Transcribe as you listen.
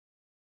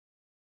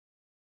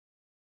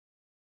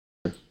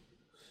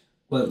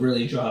what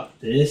really dropped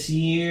this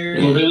year.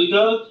 What really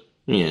dropped?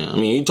 Yeah, I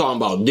mean, you talking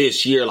about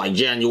this year, like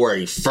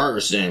January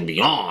 1st and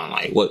beyond.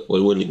 Like, what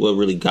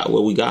really got?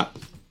 What we got?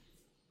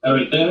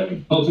 Right there,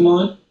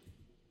 Pokemon.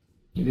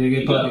 You did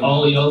get You got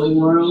Pokemon. Ollie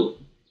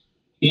World.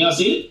 You y'all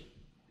see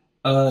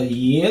it?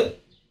 Yep.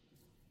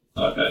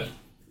 Okay.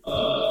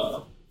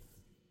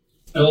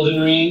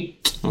 Elden Ring.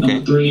 Okay.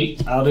 Number 3.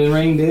 Elden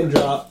Ring did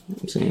drop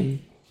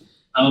See?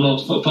 I don't know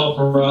what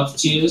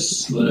paparazzi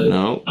is, but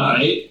No.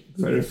 alright.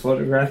 for the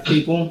photograph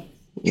people.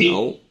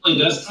 No. Play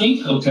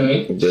Destiny.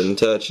 Okay. Didn't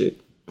touch it.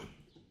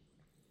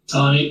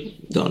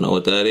 Sonic. Don't know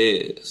what that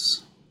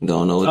is.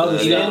 Don't know what Oh,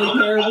 that yeah.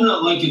 is. I'm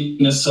not liking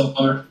this so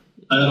far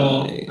at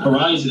all. Hey.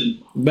 Horizon.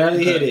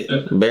 Barely hit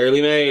it.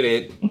 Barely made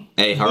it.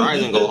 Hey,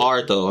 Horizon go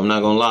hard though. I'm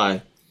not gonna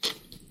lie.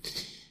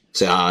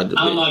 So I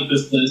don't like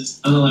this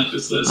list.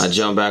 I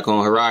jump back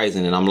on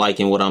Horizon and I'm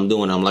liking what I'm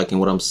doing. I'm liking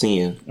what I'm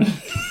seeing.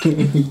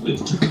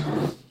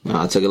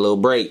 I took a little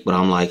break, but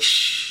I'm like,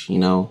 shh, you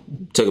know,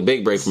 took a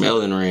big break from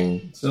Elden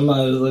Ring.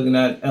 Somebody was looking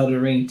at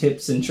Elden Ring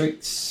tips and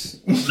tricks.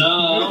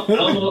 No,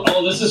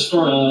 this is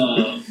for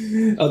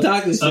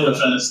Otaku shit.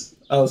 Summerfest.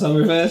 Oh,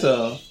 Summerfest.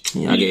 Oh,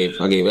 Yeah, I gave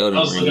Elden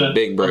Ring a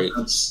big break.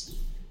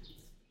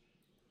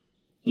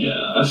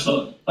 Yeah, I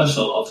fell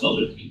off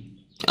Elden Ring.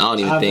 I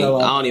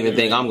don't even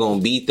think I'm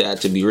gonna beat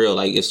that, to be real.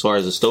 Like, as far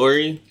as the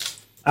story,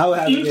 I would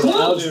have to get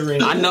Elden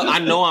Ring. I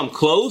know I'm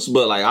close,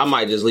 but like I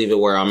might just leave it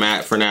where I'm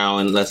at for now,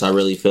 unless I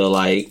really feel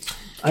like,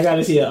 I got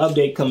to see an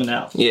update coming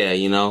out, yeah,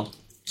 you know,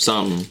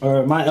 something.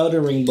 or my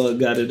Elden Ring bug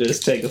got to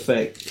just take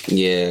effect.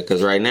 Yeah,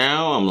 because right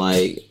now I'm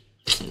like,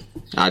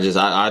 I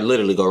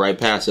literally go right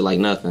past it like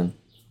nothing.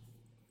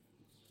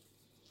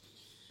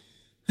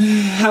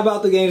 How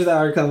about the games that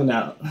are coming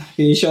out?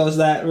 Can you show us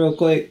that real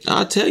quick?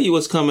 I'll tell you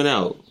what's coming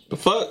out. The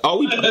fuck?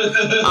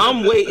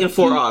 I'm waiting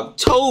for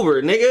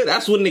October, nigga.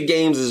 That's when the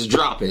games is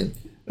dropping.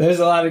 There's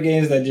a lot of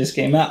games that just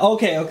came out.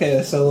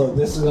 Okay. So look,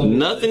 this is gonna be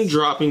Nothing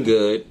dropping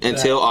good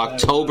until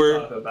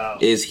October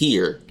is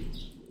here.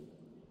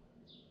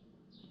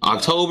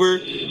 October,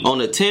 on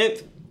the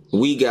 10th,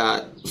 we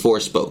got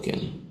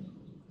Forspoken.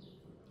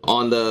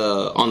 On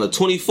the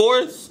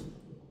 24th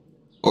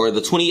or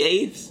the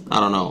 28th, I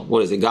don't know.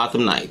 What is it?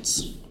 Gotham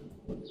Knights.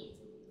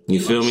 You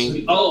feel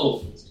me?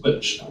 Oh,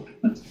 Switch.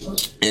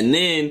 And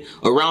then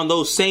around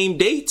those same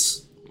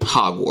dates,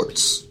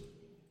 Hogwarts.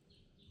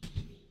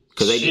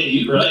 Because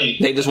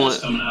they just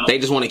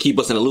want to keep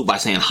us in the loop by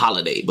saying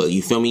holiday, but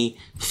you feel me?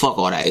 Fuck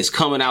all that. It's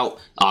coming out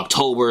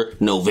October,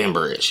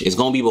 November-ish. It's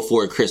gonna be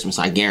before Christmas,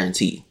 I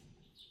guarantee.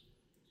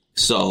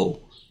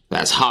 So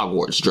that's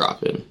Hogwarts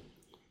dropping.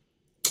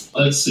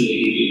 Let's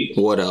see.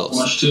 What else?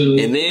 Watch 2.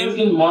 And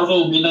then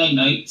Marvel Midnight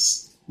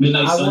Nights.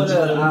 Midnight Suns.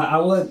 I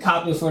would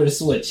copy for the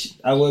Switch.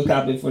 I would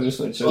copy for the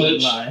Switch.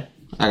 Switch. Lie.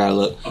 I gotta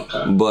look.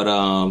 Okay. But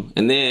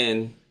and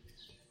then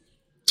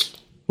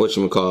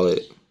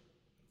whatchamacallit?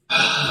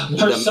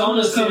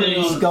 Persona's coming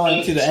on.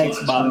 Going to the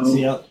Xbox.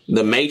 Yep.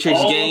 The Matrix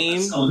Oh, game.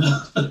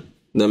 Persona.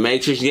 The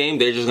Matrix game,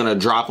 they're just gonna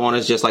drop on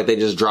us just like they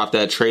just dropped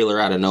that trailer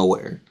out of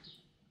nowhere.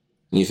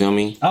 You feel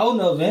me? Oh,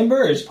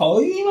 November is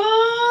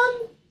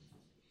Pokemon.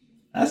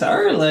 That's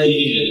early.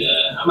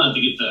 Yeah, I'm about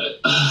to get that.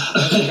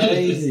 That's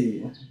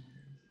crazy.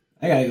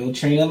 I gotta go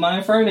train up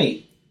my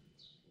Infernape.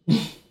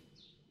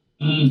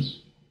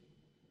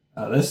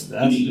 Oh, that's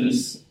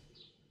just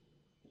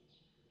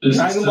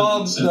Dragon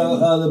Ball.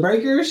 The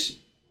Breakers.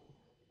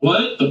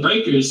 What? The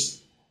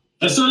Breakers?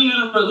 That's still even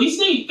got a release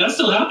date? That's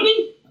still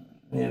happening?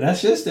 Yeah, that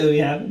should still be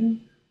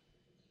happening.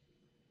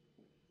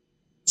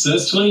 It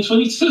says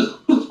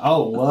 2022.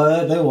 Oh,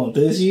 what? They want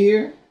this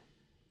year?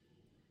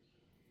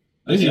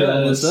 This year,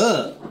 what's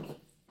up?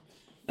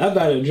 That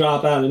better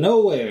drop out of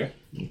nowhere.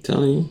 I'm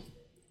telling you.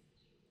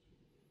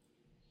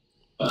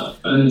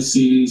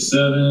 Fantasy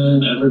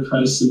 7, Ever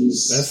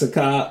Crisis. That's a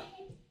cop.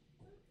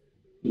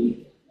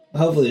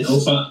 Hopefully,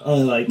 it's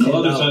only like no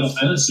other Final $10.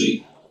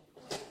 Fantasy.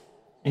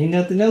 Ain't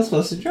nothing else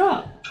supposed to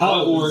drop.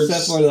 Hogwarts.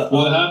 Except for the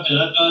What happened?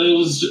 I thought it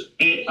was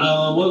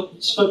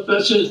what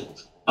that shit?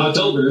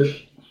 October.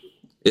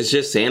 It's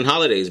just saying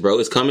holidays, bro.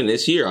 It's coming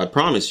this year. I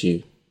promise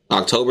you.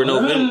 October,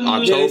 November.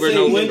 October,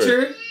 November.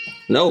 Winter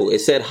No, it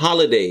said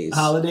holidays.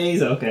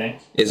 holidays. Okay,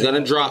 It's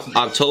gonna drop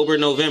October,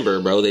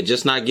 November, bro. They're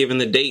just not giving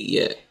the date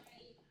yet.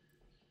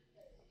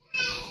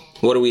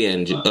 What are we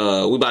in? We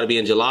about to be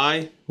in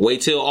July.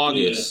 Wait till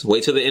August.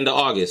 Wait till the end of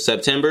August.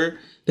 September,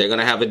 they're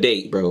gonna have a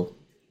date, bro.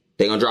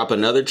 They're gonna drop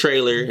another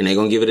trailer and they're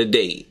gonna give it a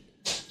date.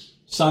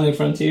 Sonic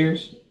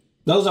Frontiers.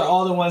 Those are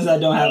all the ones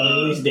that don't have a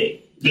release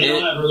date. They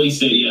don't have a release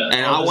date yet.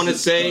 And I want to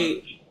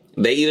say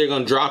they either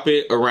gonna drop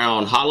it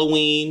around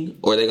Halloween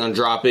or they're gonna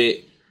drop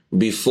it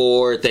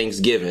before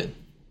Thanksgiving.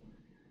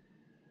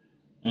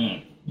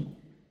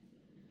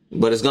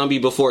 But it's gonna be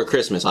before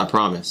Christmas, I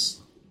promise.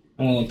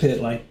 I'm gonna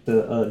put like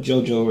the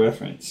JoJo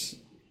reference.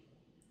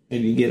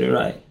 If you get it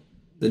right,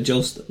 the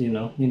Joe, you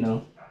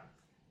know.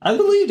 I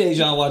believe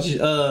Dejan watches.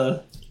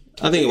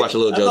 I think you watch a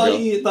little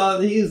JoJo.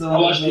 Thought he was. I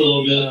watched a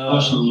little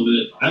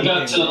bit. I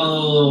got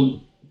to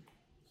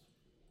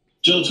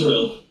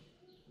Jotaro.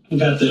 I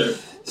got there.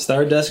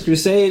 Stardust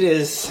Crusade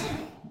is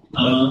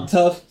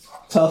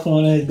Tough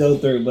one to go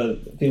through,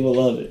 but people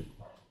love it.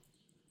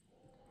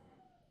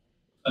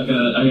 I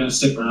gotta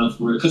stick around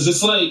for it because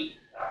it's like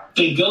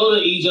they go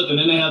to Egypt and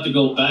then they have to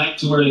go back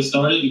to where they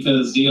started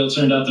because Dio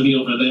turned out to be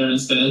over there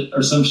instead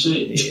or some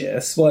shit. Yeah,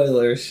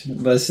 spoilers,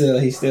 but still,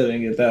 he still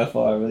didn't get that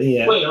far. But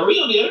yeah. Wait, are we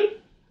on the air?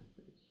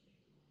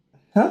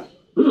 Huh?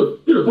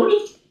 You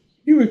recorded?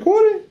 You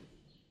recorded?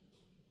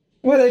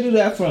 Where they do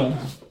that from?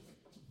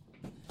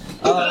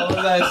 What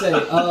did I say?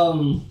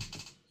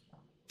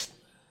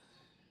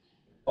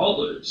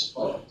 Ballers.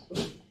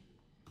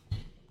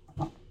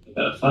 They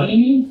got a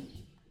fighting game?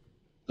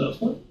 The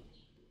fuck?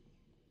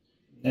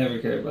 Never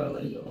cared about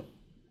Lego.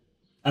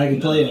 I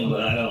can play them,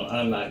 but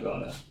I'm not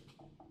gonna.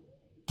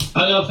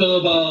 How y'all feel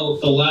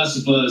about The Last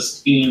of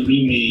Us being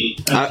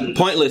remade?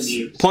 Pointless.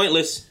 He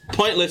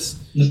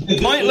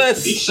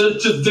should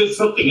have just did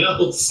something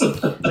else.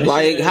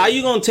 Like, how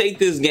you gonna take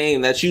this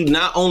game that you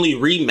not only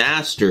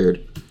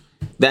remastered,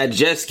 that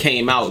just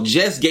came out,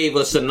 just gave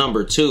us a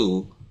number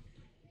 2,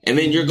 and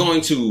then you're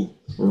going to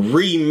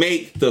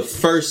remake the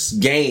first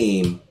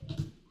game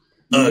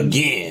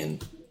again?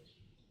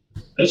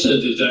 They should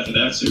have did Jack and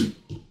Daxter.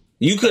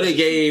 You could have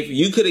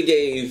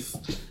gave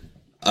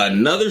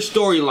another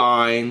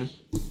storyline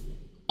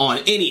on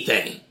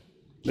anything.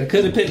 They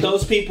could have picked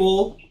those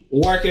people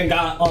working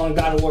on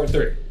God of War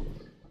 3.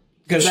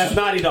 Because that's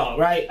Naughty Dog,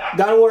 right?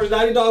 God of War is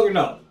Naughty Dog or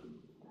no?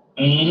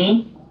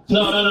 Mm-hmm.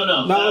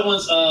 No. That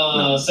one's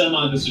Santa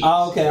Monica Studios.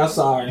 Oh, okay. I'm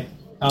sorry.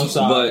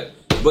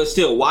 But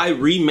still, why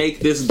remake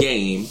this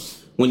game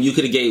when you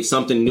could have gave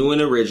something new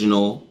and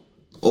original,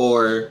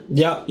 or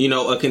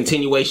a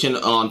continuation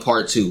on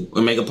part 2,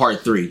 or make a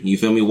part 3? You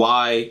feel me?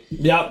 Why?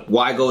 Yep.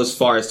 Why go as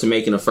far as to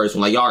making a first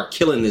one? Like, y'all are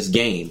killing this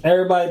game.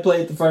 Everybody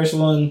played the first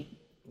one.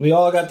 We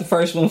all got the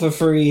first one for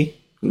free.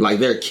 Like,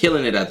 they're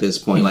killing it at this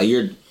point. Like,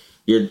 you're.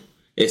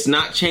 It's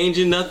not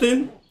changing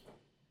nothing.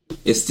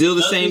 It's still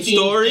the same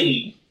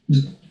story.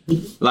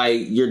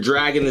 Like, you're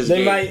dragging this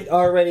game. They might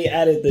already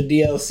added the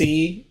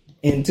DLC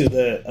into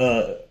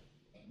the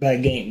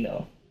that game,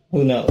 though.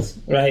 Who knows,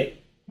 right?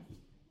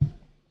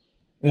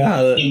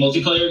 Any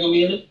multiplayer gonna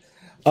be in it?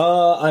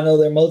 I know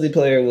their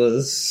multiplayer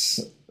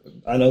was.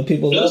 I know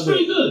people loved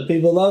it. Good.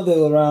 People loved it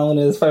around when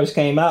it first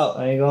came out.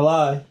 I ain't gonna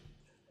lie.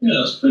 Yeah,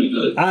 that's pretty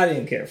good. I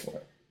didn't care for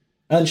it.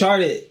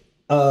 Uncharted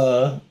 4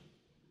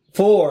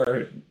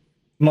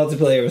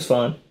 multiplayer was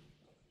fun.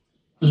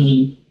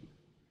 Mm-hmm.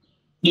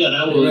 Yeah,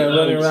 that was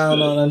running around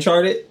good. On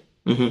Uncharted.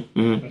 Mm-hmm.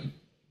 Mm-hmm.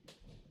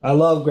 I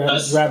love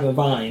grabbing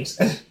vines.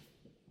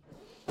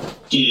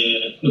 Yeah,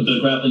 with the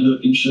grappling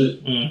hook and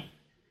shit. Mm.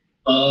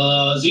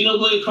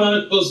 Xenoblade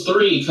Chronicles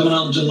 3 coming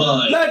out in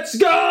July. Let's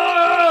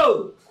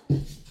go!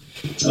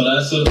 So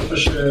that's a for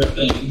sure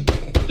thing.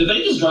 Did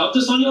they just drop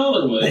this on y'all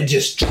or what? They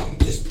just dropped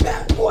this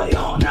bad boy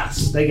on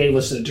us. They gave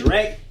us a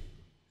direct.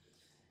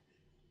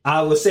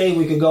 I would say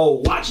we could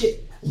go watch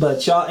it,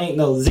 but y'all ain't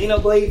no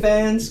Xenoblade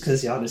fans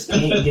because y'all just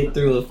can't get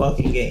through a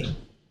fucking game.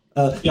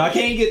 Y'all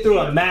can't get through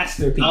a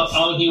masterpiece.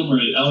 I'll humor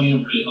it. Hold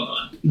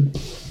on.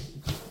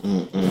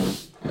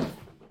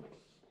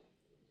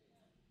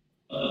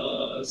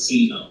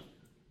 Xeno.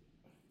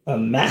 A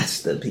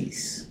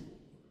masterpiece.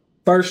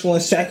 First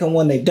one, second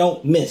one, they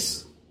don't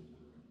miss.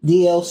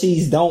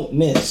 DLCs don't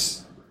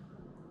miss.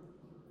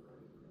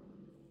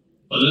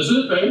 Well, is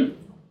it fair?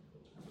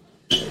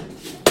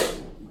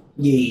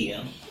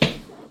 Yeah.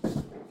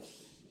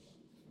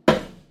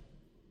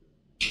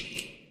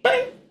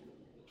 Bang.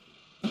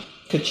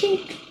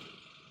 Ka-chink.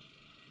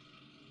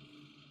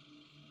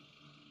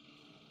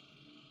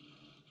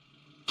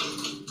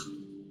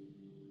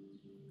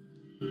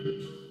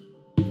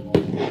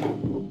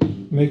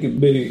 Make it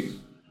big.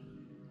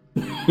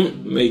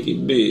 Make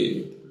it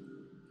big.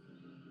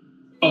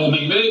 Oh,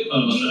 make it big?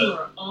 Oh, you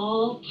were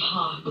all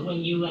talk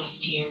when you left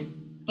here,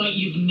 but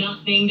you've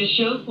nothing to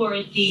show for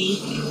it, D.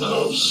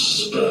 Oh,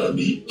 spare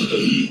me,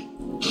 pig.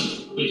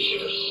 We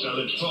should have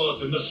sallied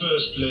forth in the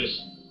first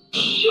place.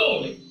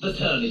 Surely the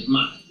turn is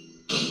mine.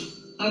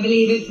 I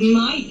believe it's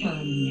my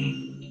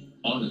turn next.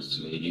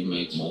 Honestly, you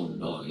make more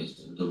noise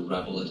than the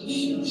rabble at a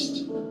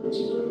feast.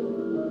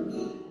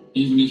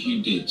 Even if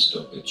you did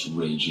stop its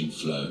raging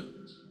flow,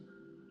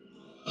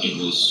 it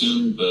will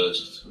soon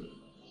burst through.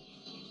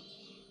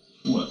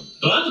 Well,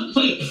 do I have to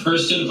play it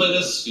first to play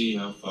this? See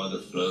how far the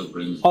flow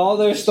brings. All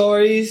their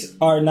stories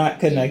are not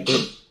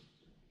connected.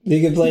 You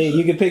can play.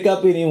 You can pick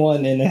up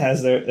anyone, and it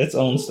has its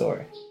own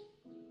story.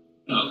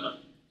 Okay.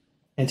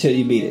 Until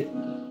you beat it.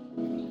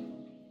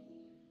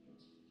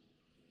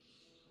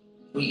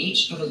 We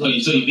each have a.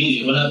 Wait, so you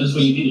beat it? What happens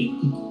when you beat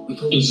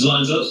it? It just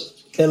lines up.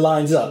 It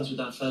lines up. With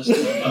our first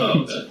 10,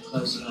 oh, okay.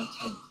 closing our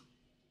 10th.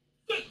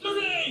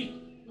 Victory!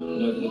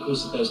 And over the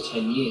course of those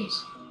 10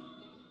 years,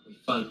 we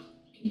fight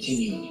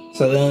continually.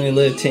 So they only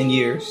live 10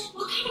 years.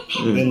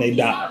 Then they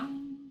die.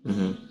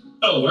 Mm-hmm.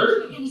 Oh,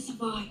 word? I'm gonna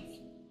survive.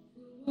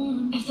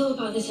 I've thought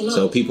about this a lot.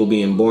 So people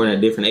being born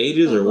at different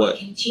ages, or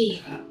what?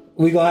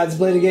 We gonna have to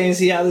play the game and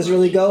see how this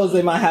really goes.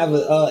 They might have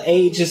a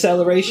age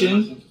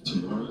acceleration.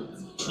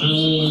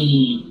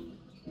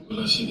 Will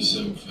I see the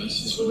same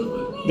faces when I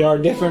went? There are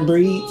different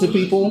breeds of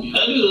people.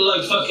 That dude look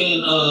like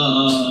fucking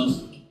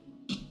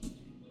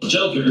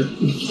Joker.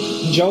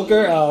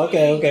 Joker? Oh,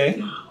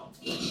 okay.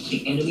 The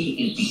enemy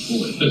is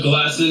before you. The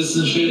glasses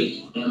and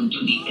shit. Them to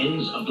the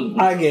ends of the world.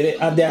 I get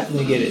it. I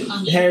definitely get it.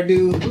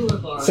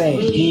 Hairdo, same.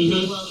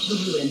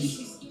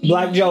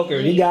 Black Joker,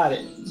 you got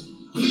it.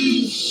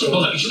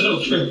 Black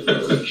Joker.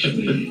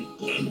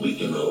 And we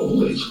can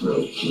always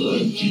grow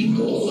plenty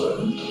more.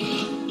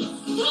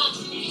 Stop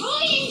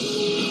trying!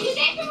 With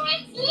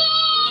everyone's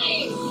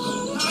life!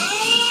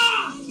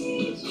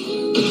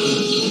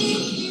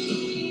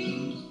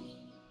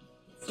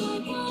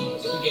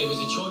 You gave us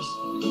a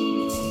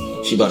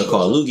choice. She about to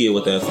call Lugia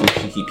with that flute.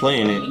 She keep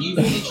playing it. And you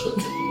made a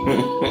choice.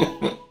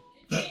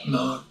 That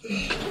mark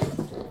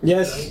there.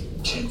 Yes.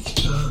 10th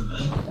term,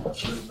 huh?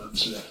 3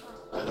 months left.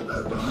 That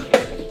about right?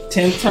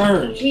 10th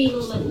turn. 3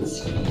 more months.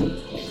 And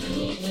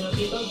then I'll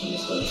be above them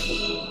as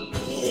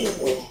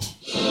well.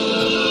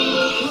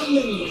 How many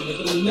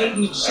of them have made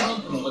an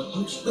example of a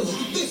good spirit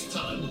this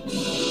time? The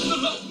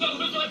most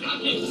numbers are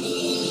attacking!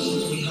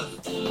 We have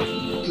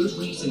good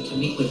reason to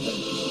meet with them,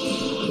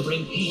 to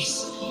bring peace,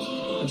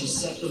 and to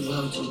set the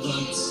world to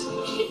rights.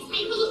 Let's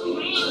take a look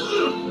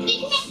around.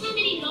 Think about how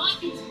many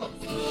lives it's cost.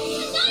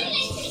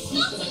 Annihilation is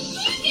not so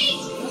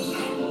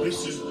stupid! This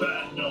is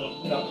bad, Noah.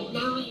 Now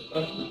I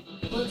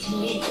want to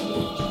live.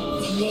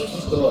 And live.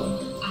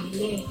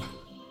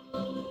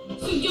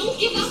 So don't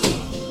give up.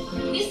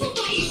 This will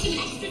buy you some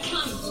extra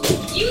time.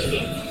 Use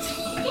it.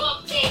 Stop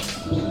this.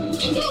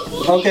 And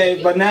don't Okay,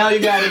 but now you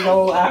gotta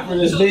go after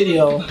this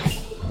video.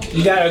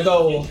 You gotta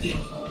go.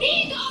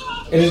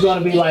 And it's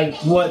gonna be like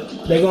what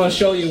they're gonna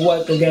show you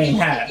what the game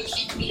has.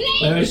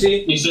 Let me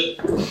see.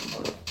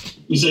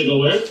 You said go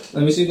where?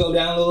 Let me see. Go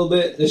down a little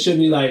bit. It should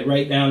be like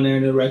right down there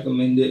in the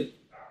recommended.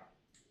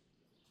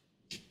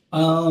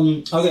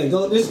 Okay,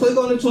 go. Just click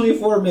on the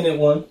 24-minute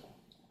one,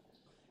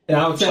 and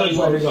I'll tell you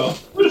where to go.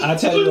 I'll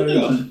tell you where to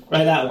go.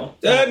 Right, that one.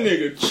 That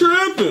nigga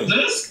tripping.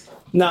 This?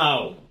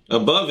 No,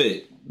 Above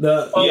it.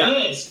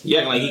 This. You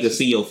acting like he could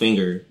see your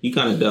finger. You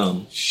kind of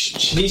dumb.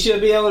 He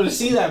should be able to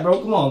see that, bro.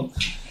 Come on.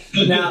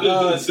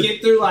 Now,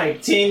 skip through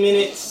like 10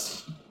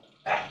 minutes.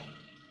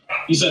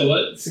 You said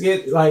what?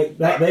 Skip like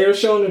that. They are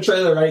showing the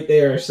trailer right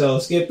there, so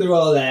skip through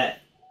all that.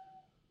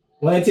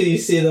 Wait until you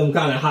see them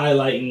kind of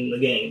highlighting the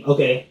game.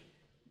 Okay.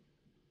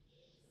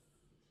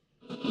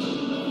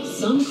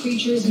 Some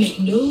creatures make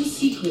no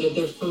secret of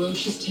their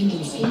ferocious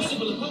tendencies,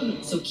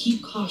 so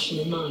keep caution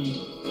in mind.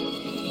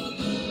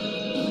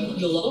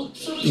 You'll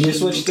also You can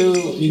switch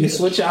through. You can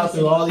switch out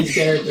through all these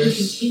characters.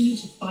 continue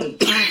to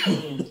fight.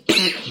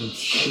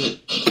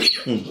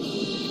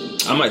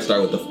 I might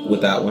start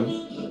with that one.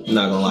 I'm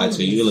not gonna lie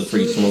to you. You look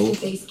pretty smooth.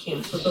 Base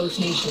camp for both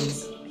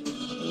nations.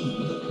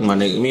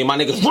 Me and my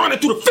niggas running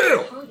through the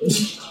field. Part of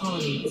each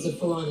colony is a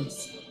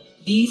Pharaonis.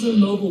 These are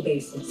mobile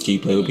bases. Can you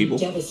play with people?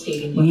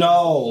 Devastating.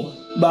 No,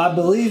 but I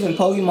believe in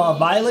Pokemon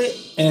Violet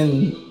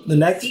and the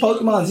next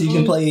Pokemons you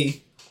can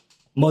play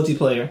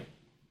multiplayer.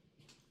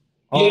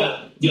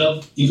 Yep.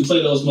 You can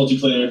play those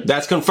multiplayer.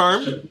 That's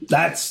confirmed.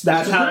 That's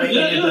how they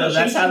ended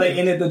that's how they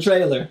ended the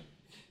trailer.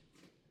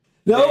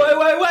 No, wait.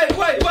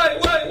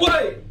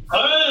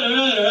 All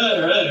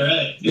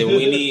right. Then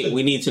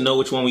we need to know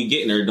which one we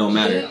getting, or it don't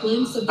matter.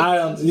 I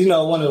don't. You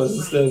know, one of us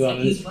is still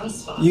gonna.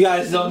 You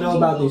guys don't know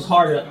about these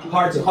heart to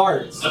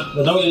hearts,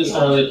 but those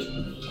are.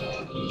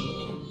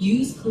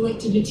 Use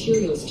collected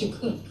materials to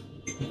cook.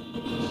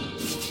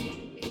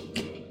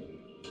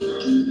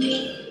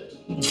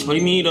 What do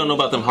you mean you don't know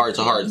about them heart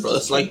to hearts, bro?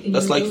 That's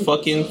like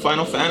fucking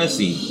Final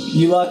Fantasy.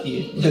 You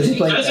lucky because you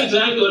played That's that.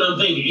 exactly what I'm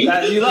thinking.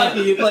 You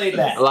lucky you played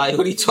that. Like,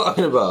 what are you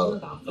talking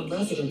about?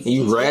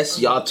 You rest,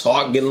 y'all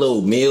talk, get a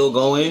little meal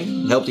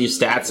going, help your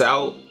stats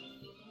out.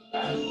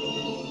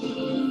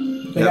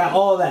 They got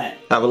all that.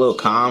 Have a little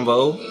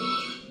convo.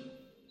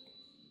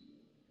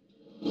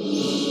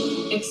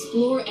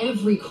 Explore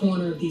every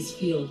corner of these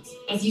fields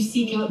as you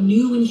seek out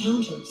new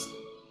encounters.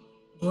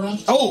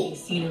 Breathtaking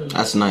scenery.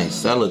 That's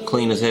nice. That look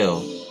clean as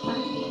hell.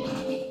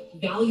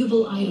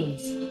 Valuable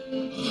items.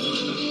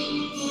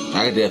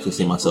 I could definitely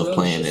see myself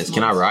playing this.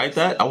 Can I ride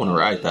that? I want to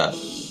ride that.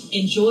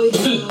 Enjoy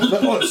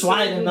the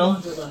sliding though.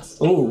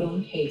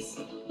 Ooh. You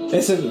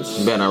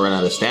better not run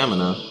out of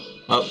stamina.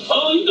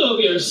 Oh, you go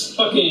over here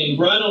fucking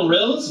grind on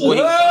rails? Wait,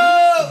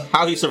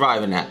 how he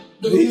surviving that?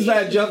 He's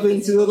not jumping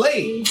into the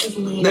lake.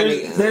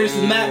 There's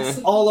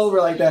maps all over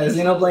like that.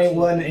 Xenoblade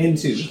 1 and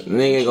 2.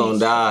 Nigga gonna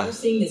die.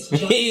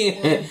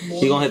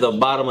 He gonna hit the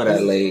bottom of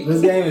that lake.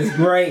 This game is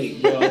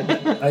great, bro.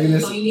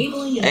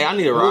 Hey, I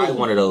need to ride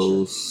one of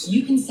those.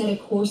 You can set a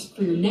course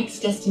for your next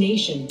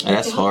destination. Hey,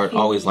 that's hard.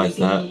 Always like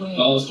that.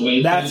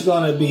 That's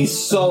gonna be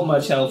so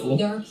much helpful.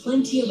 There are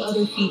plenty of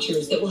other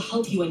features that will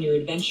help you on your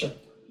adventure.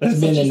 That's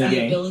been in the the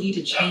game. ability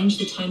to change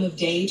the time of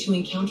day to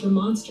encounter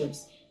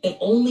monsters that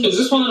only. Is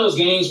this one of those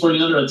games where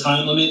you're under a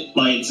time limit?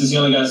 Like, since you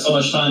only got so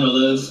much time to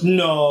live?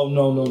 No.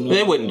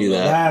 They wouldn't do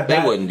that.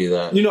 They wouldn't do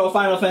that. You know,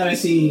 Final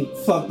Fantasy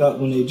fucked up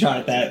when they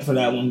tried that for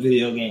that one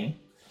video game.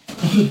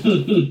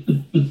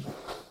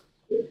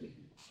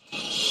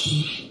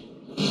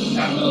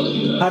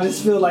 I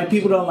just feel like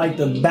people don't like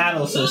the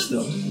battle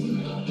system.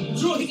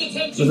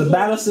 But the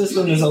battle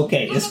system is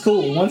okay. It's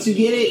cool. Once you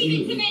get it,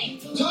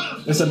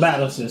 it's a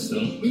battle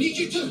system. We need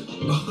you to.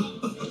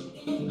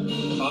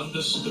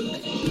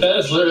 Understood.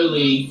 That's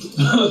literally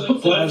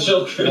Black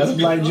Joker. That's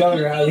Black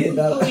Joker out here.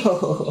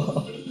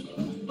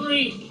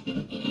 3,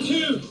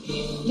 2,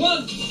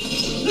 1,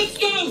 let's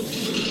go!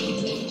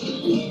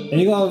 And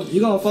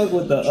you're gonna fuck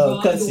with the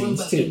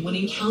cutscenes too. When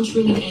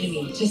encountering an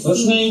enemy, just what's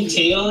his name?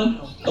 Taeon?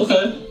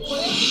 Okay.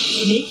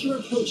 Make your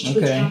approach to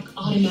attack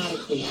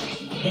automatically.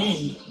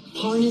 Then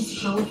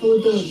harness powerful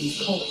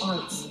abilities called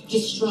arts to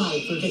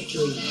strive for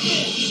victory.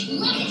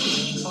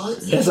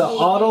 It's an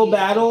auto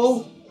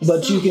battle,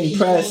 but you can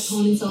press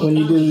when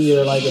you do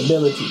your like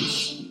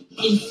abilities.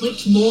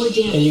 Inflict more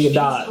damage and you can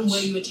dodge. From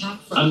where you attack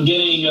from. I'm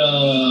getting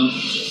a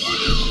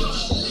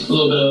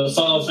little bit of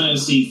Final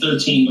Fantasy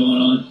 13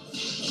 going on.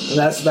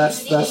 That's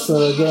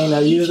the game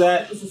that use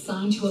that. Is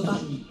assigned to a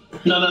button.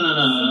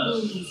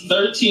 No.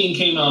 13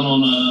 came out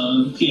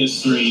on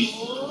PS3.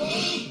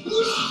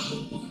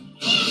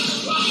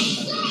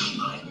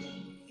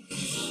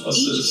 What's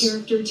Each this?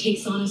 character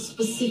takes on a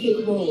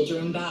specific role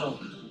during battle.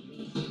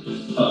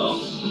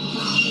 Oh.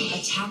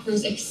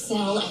 Attackers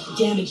excel at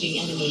damaging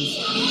enemies.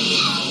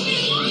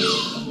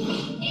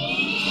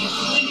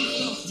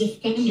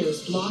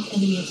 Defenders block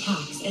enemy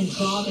attacks and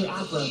draw their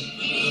aggro.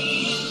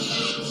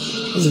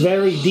 It's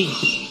very deep.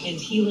 And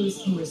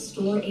healers can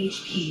restore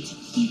HP to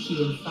keep you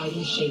in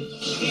fighting shape.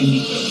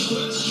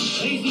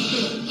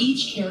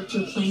 Each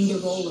character playing their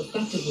role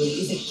effectively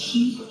is a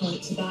key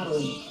point to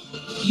battling.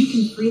 You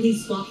can freely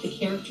swap the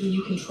character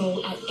you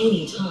control at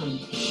any time.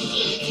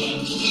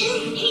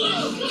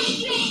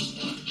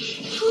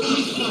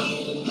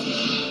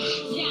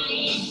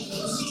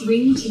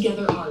 String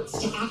together arts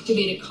to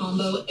activate a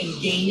combo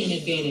and gain an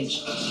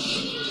advantage.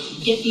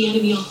 Get the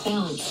enemy off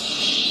balance.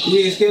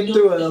 You can skip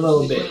through it a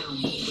little bit.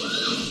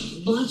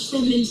 Launch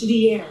them into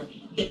the air.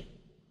 Skip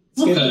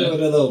through it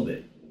a little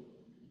bit.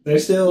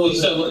 There's still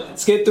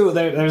skip through.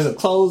 There's a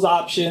clothes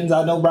options.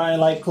 I know Brian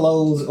like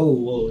clothes. Oh,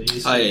 whoa!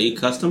 Oh yeah, you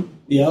custom?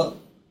 Yep.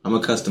 I'm a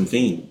custom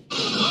fiend.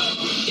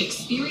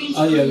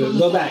 Oh yeah,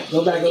 go back a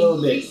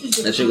little bit.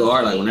 That shit go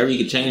hard. Like whenever you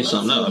can change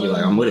something up, I'll be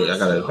like, I'm with it. I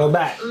gotta go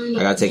back. I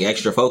gotta take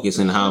extra focus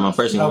in how my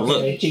person gonna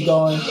look. Keep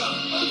going.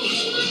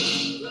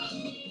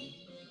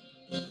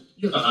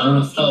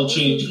 I'll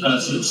change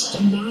classes.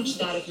 To match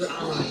that of your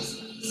allies.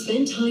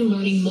 Spend time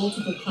learning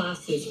multiple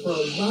classes for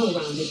a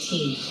well-rounded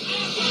team.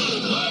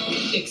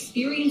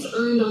 Experience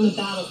earned on the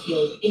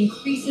battlefield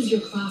increases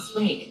your class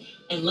rank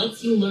and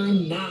lets you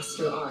learn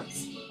Master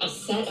Arts, a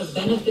set of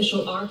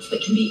beneficial arts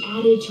that can be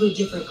added to a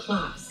different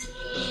class.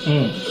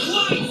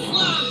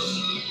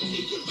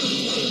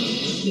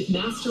 With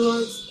Master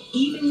Arts,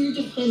 even your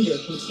defender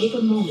can take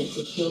a moment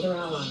to heal their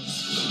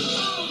allies.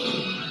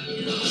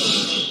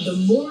 The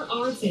more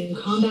arts and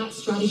combat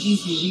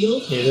strategies you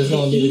wield, the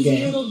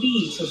easier it'll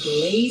be to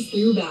blaze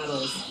through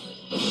battles.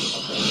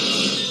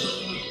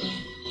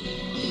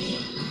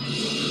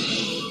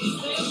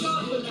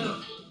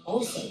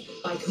 Also,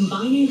 by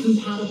combining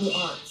compatible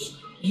arts,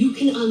 you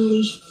can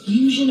unleash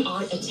fusion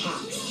art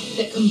attacks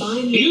that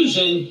combine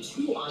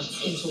two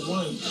arts into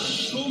one.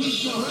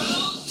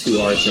 2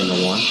 arts into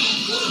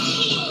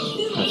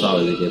 1. That's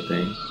always a good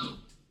thing.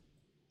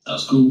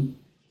 That's cool.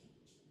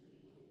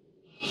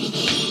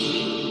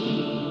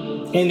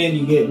 And then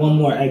you get one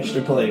more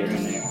extra player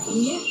in there.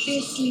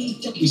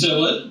 You said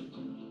what?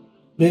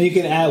 Then you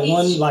can add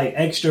one like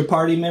extra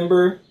party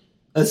member,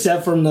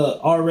 except from the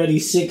already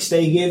 6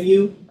 they give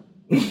you.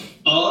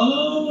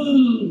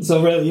 Oh.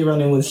 So really, you're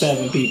running with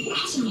 7 people.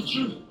 As a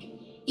mechanic,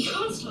 you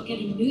can't start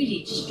getting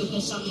moody just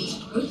because something's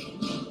broken.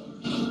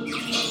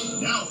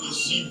 Now we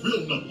see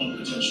real knock-on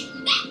potential.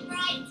 That's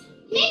right.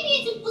 Maybe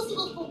it's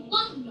impossible for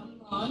one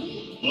knock-on,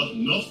 but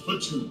not for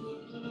 2.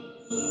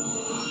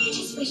 I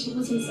just wish it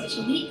wasn't such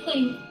a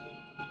weakling.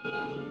 I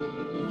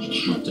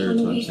can't run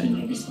away from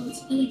my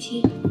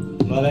responsibility. A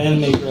lot of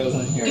anime girls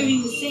in here.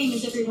 Doing the same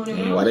as everyone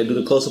around. Why they do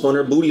the close-up on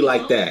her booty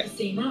like that?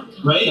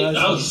 Right?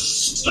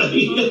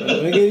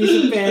 They give you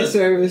some fan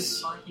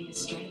service.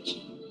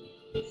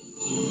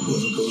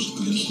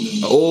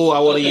 Oh, I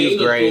want to use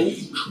Gray.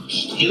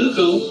 He look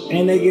cool.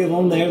 And they give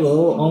them their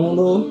own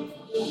little.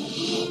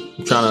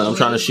 I'm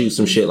trying to shoot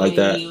some shit like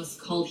that.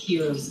 Called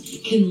heroes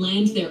can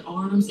lend their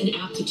arms and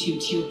aptitude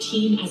to your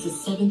team as a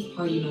 7th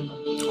party member.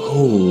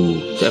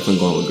 Oh, definitely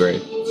going with Gray.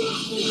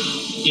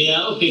 Yeah,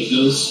 I'll pick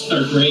those.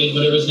 Or Gray,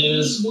 whatever his name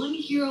is. One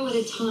hero at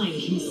a time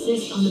can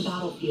assist on the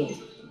battlefield,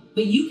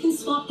 but you can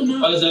swap them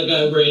out. Why is that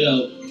guy grayed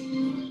out?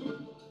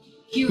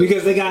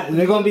 Because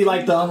they're gonna be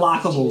like the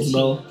unlockables,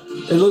 bro.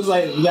 It looks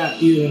like you got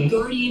even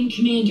Guardian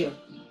Commander.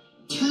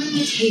 Turn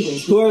the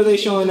tables. Whoever they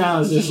showing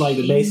now is just like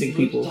the basic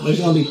people. There's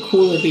gonna be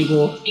cooler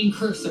people. In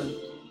Cursor.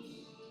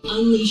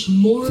 Unleash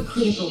more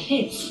critical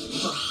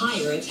hits for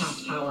higher attack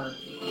power.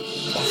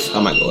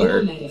 I might go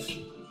hurt.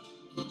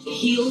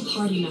 Heal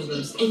party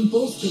members and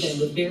bolster them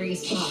with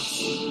various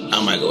buffs. I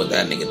might go with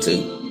that nigga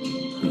too.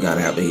 You gotta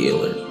have a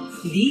healer.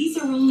 These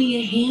are only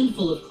a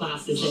handful of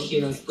classes that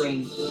Heroes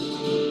bring.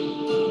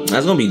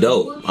 That's gonna be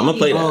dope. I'm gonna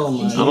play that.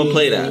 I'm gonna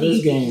play that.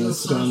 This game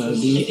is gonna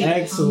be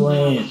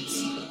excellent.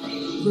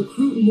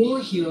 Recruit more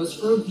heroes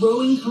for a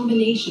growing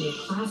combination of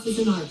classes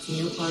and arts in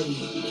your party.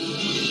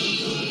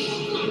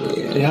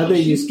 Yeah, I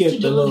think you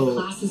skipped the little.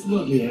 Classes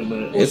look. Yeah,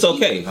 but It's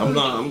okay. I'm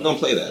gonna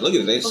play that. Look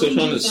at it. They switch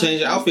on the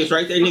change outfits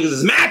right there. Niggas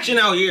is matching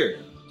out here.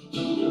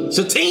 It's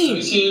a team.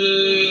 That's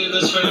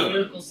right here.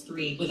 Chronicles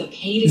 3 with a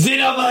paid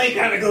Xenoblade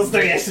Chronicles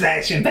 3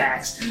 expansion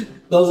packs.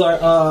 Those are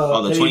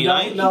the if you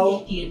 29th? don't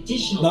know, the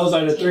additional. those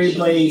are the 3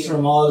 blades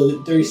from all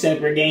the 3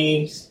 separate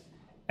games.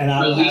 And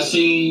I will have,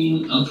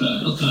 Releasing.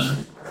 Okay.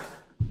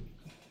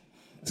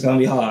 it's gonna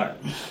be hard.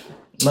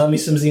 Love me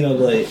some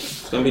Xenoblade.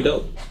 It's gonna be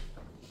dope.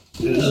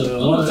 It was a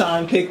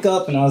one-time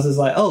pickup, and I was just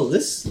like, "Oh,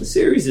 this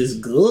series is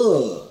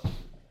good."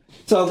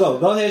 So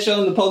go ahead,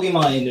 show them the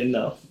Pokemon ending,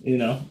 though. You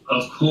know,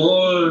 Of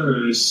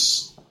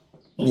course.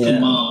 yeah,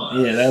 Come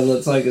on. yeah, that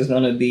looks like it's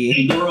gonna be.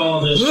 Ignore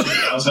all this shit.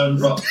 I was having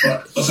problems.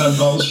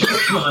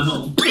 I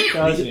know.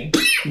 Trust me.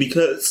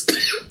 Because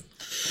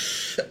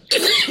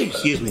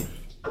excuse me.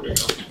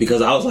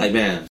 Because I was like,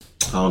 man,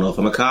 I don't know if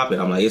I'm gonna cop it.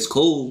 I'm like, it's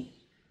cool,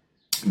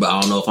 but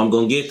I don't know if I'm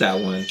gonna get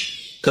that one.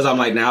 Because I'm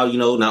like, now, you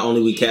know, not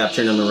only we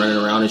capturing them and running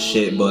around and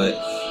shit, but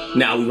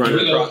now we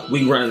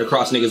running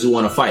across niggas who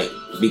want to fight.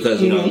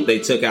 Because, you know, they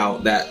took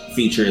out that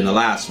feature in the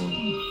last one.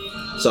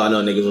 So I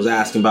know niggas was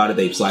asking about it.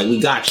 They was like, we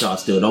got y'all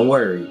still, don't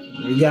worry.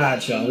 We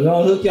got y'all. We're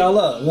gonna hook y'all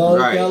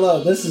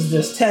up. This is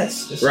just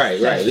test. Right.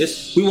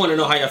 We want to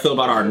know how y'all feel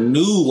about our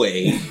new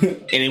way.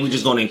 And then we're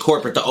just going to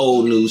incorporate the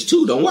old news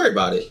too. Don't worry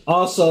about it.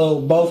 Also,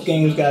 both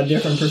games got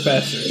different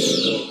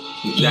professors.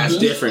 That's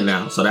different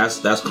now. So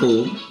that's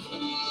cool.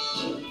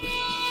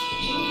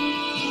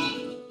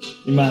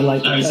 You might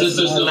like. All right,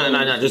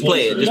 No. Just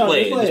play it. Just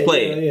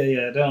play it.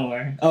 Yeah. Don't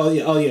worry. Oh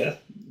yeah.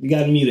 You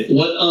gotta mute it.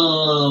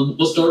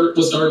 What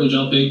starter would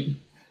y'all pick?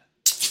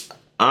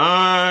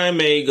 I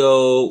may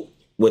go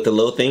with the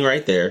little thing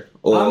right there,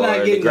 or I'm not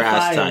the getting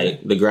grass the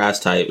type. The grass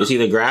type. It's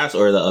either grass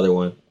or the other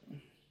one.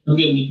 I'm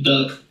getting the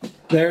duck.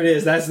 There it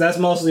is. That's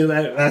mostly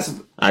that. That's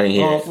I didn't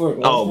hear all it. for-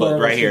 But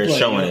right here it's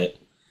showing it.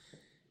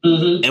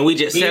 Mm-hmm. And we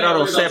just set out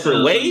on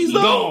separate ways,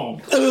 though.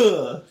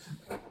 Ugh.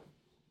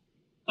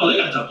 Oh, they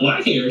got the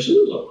black hair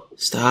too.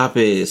 Stop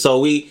it.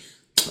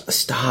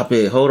 Stop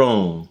it. Hold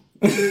on.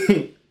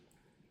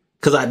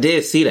 Because I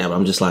did see that, but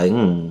I'm just like,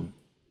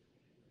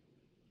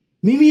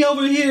 Meet me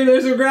over here.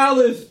 There's a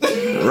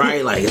Growlithe.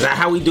 Right? Like, is that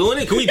how we doing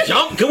it? Can we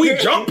jump? Can we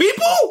jump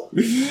people?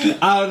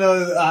 I don't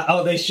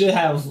know. They should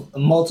have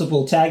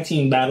multiple tag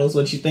team battles.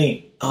 What you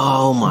think?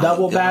 Oh my!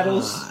 Double gosh.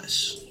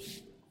 battles.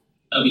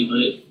 That'd be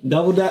lit.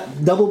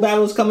 Double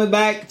battles coming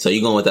back. So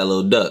you going with that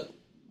little duck?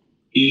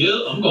 Yeah,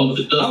 I'm going with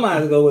the duck. I might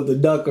have to go with the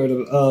duck or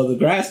the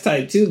grass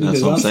type too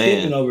because I'm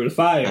skipping over the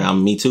fire.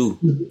 Me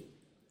too.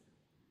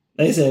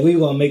 They said we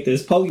want to make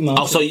this Pokemon.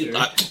 Oh, so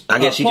I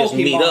guess you just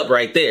meet up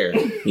right there.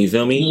 You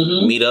feel me?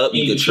 Mm-hmm. Meet up.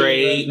 You could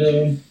trade.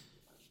 Right.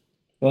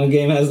 One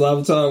game has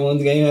Larvitar, one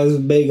game has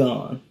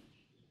Bagon.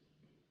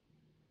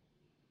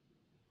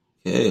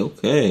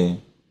 Okay.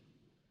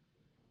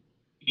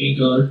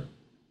 Gengar.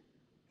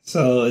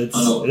 So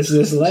it's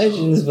just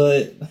Legends,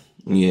 but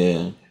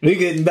yeah, we're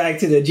getting back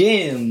to the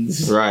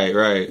gyms.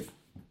 Right.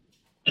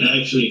 And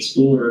actually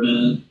explore,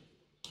 man.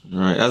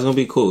 Right, that's gonna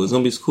be cool. It's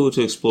gonna be cool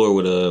to explore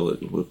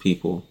with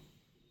people.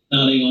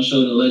 Now they gonna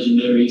show the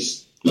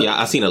legendaries. Yeah,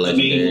 I seen the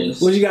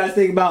legendaries. What you guys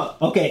think about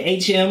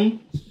HM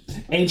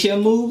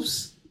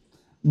moves?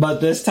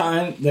 But this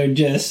time they're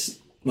just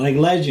like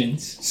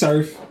legends.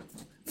 Surf,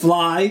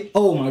 fly.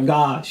 Oh my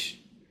gosh.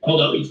 Oh,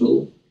 that'd be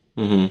cool.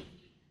 Mm-hmm.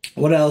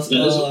 What else?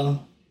 Yeah,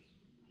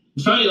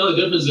 probably the only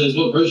difference is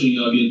what version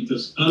y'all getting,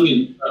 because I'm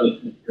getting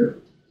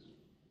Scarlet.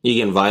 You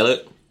getting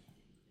Violet?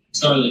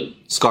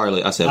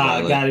 Scarlet. I said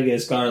Violet. I gotta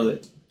get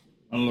Scarlet.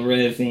 I'm a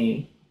red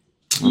fiend.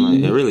 I'm like,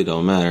 it really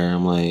don't matter.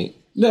 I'm like,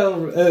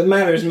 no, it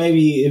matters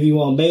maybe if you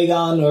want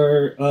Bagon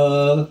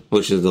or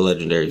which is the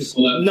legendaries?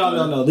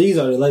 No. These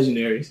are the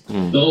legendaries.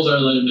 Those are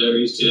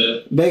legendaries,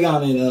 yeah.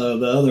 Bagon and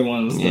the other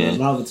ones, the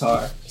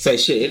Larvitar. Say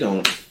shit.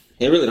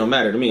 It really don't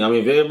matter to me. I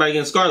mean, if everybody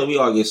getting Scarlet, we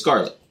all get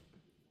Scarlet.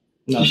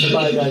 No,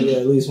 somebody gotta get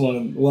at least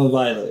one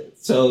Violet,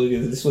 so we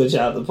can switch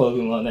out the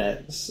Pokemon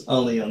that's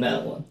only on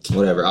that one.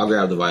 Whatever. I'll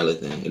grab the Violet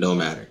then. It don't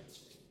matter.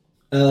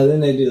 Then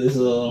they do this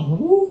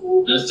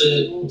little. That's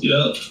it.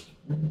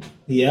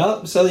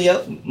 Yep. So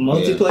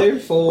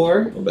multiplayer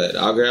 4. I bet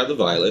I'll grab the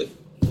Violet.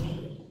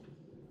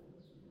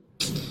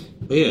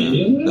 But yeah,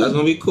 that's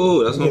gonna be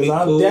cool. That's gonna be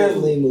I'm cool.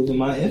 definitely moving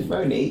my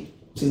Infernape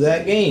to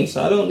that game,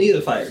 so I don't need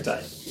a fire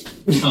type.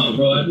 Oh,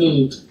 bro, I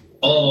moved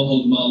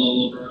all Pokemon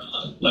all over.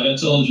 Like I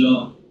told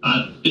y'all,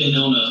 I've been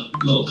on a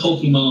little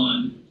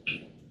Pokemon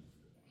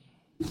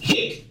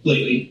kick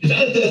lately.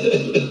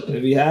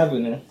 It be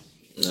happening.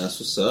 That's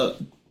what's up.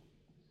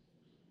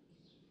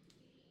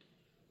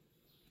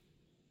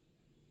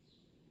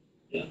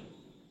 Yeah.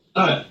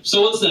 All right.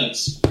 So what's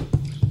next?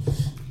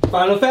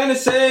 Final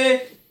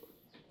Fantasy.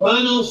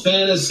 Final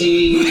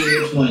Fantasy,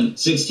 which one?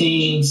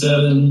 16,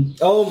 7.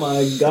 Oh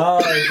my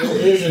god, there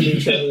is a new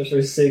trailer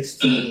for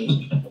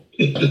 16.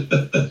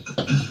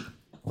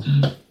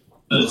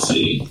 Let's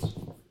see.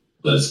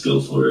 Let's go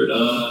for it.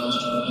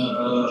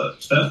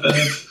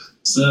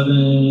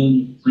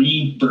 FF7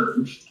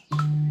 Rebirth.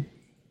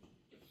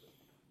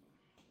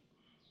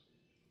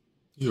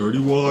 You already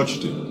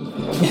watched it.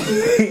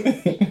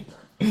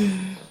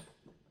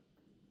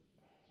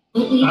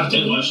 I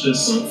didn't watch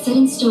this. That's set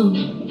in stone.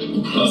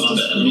 The past my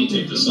is bad. Let me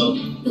take this up.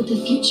 But the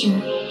future,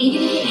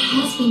 even if it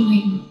has been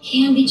written,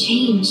 can be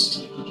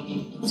changed.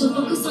 So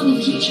focus on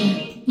the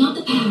future, not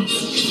the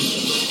past.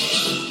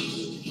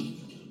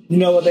 You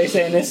know what they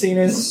say in this scene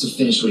He wants is? to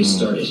finish what he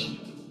started.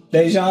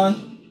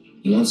 Dejan?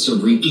 He wants to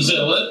reap. You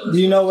said what? Do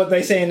you know what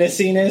they say in this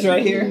scene is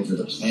right here? Over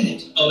the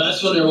planet. Oh,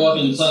 that's when they're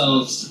walking the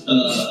clouds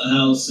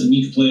house, and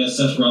you can play as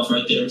Sephiroth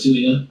right there too.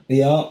 Yeah.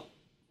 Yup.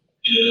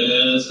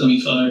 Yeah, it's gonna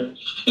be fire.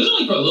 It was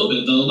only for a little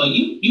bit though. Like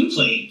you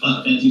played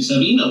Final Fantasy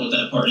 7, you know what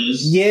that part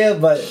is. Yeah,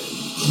 but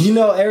you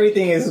know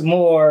everything is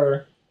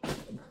more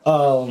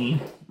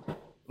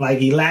like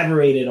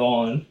elaborated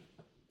on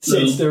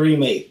since the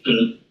remake.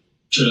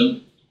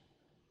 True.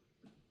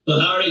 But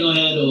how are they gonna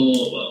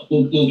handle? Well,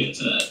 we'll get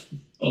to that.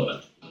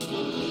 Okay.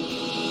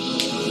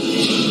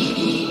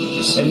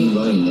 Set in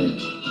mind then.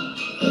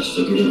 I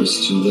figured it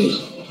was too late.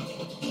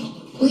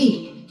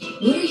 Wait,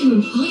 what are you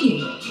implying?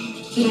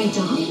 That I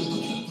died?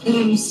 That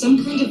I'm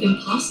some kind of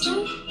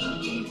imposter?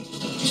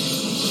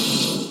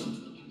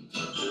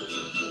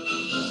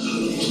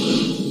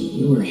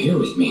 You were here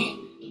with me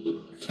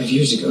 5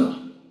 years ago.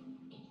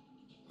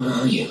 Where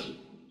are you?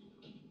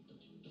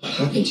 What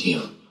happened to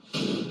you?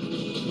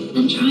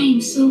 I'm trying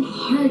so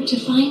hard to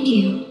find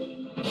you.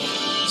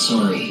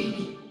 Sorry.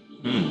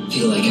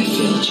 Feel like I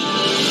failed you.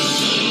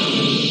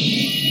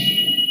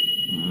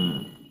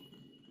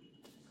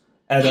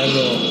 As that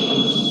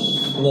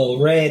little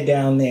red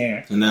down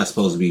there. And that's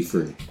supposed to be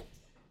free.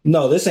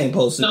 No, this ain't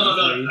supposed to be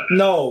free.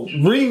 No,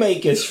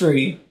 remake is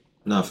free.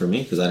 Not for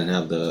me, because I didn't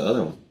have the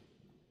other one.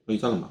 What are you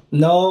talking about?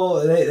 No,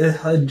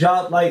 it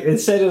dropped like it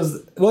said it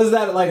was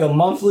that like a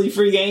monthly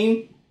free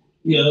game?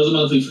 Yeah, it was a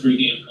monthly free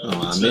game. Oh,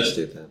 I missed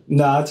it then.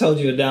 No, I told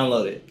you to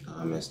download it. Oh,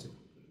 I missed it.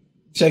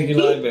 Check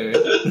your library.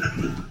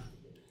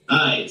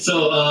 Alright,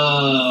 so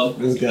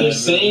they're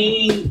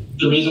saying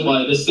the reason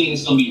why this thing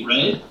is gonna be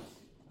red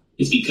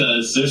is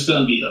because there's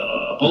gonna be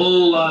a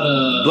whole lot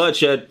of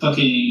bloodshed,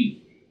 fucking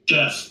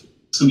death.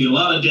 It's gonna be a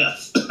lot of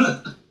death.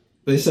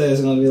 They say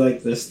it's gonna be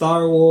like the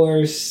Star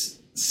Wars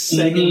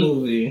second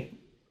movie.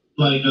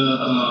 Like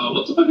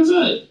what the fuck is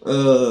that?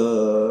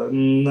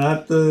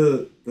 Not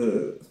the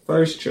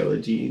first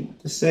trilogy,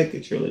 the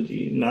second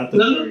trilogy, not the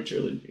third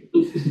trilogy.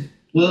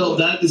 Well,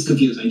 that is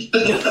confusing.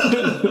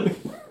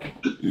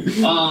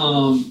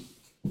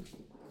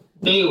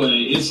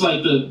 Anyway, it's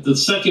like the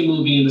second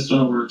movie in the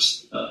Star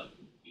Wars.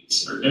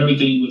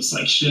 Everything looks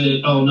like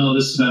shit. Oh no,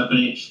 this is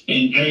happening,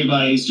 and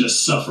everybody's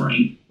just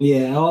suffering.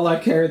 Yeah, all our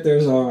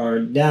characters are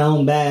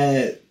down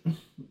bad.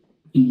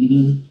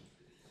 Mm-hmm.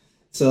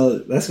 So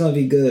that's gonna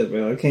be good,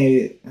 bro.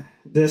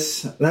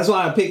 That's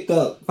why I picked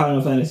up Final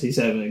Fantasy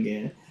VII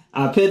again.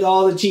 I put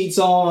all the cheats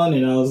on,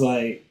 and I was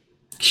like,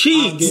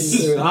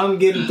 cheats. I'm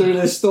getting through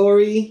this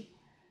story.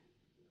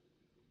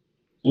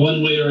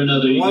 One way or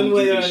another.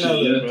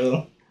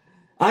 Bro.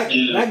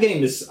 That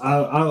game is.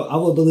 I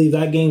would believe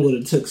that game would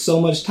have took so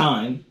much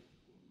time.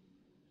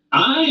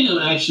 I am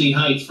actually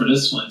hyped for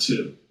this one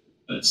too.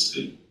 Let's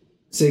see.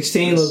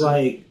 16 was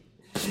like,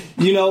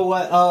 you know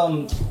what?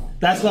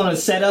 That's gonna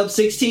set up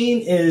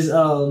 16 is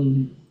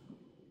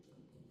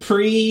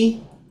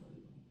pre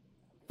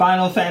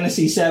Final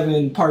Fantasy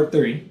VII Part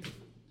 3.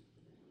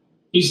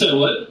 You said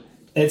what?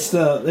 It's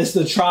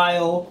the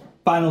trial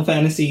Final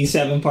Fantasy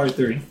VII Part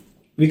 3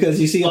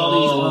 because you see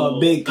all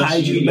these big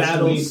kaiju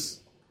battles.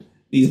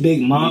 These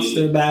big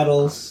monster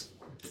battles.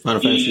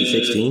 Final Fantasy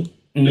 16?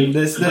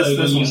 This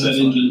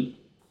one.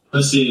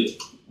 Let's see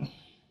it.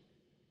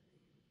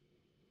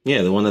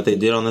 Yeah, the one that they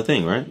did on the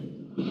thing, right?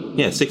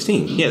 Yeah,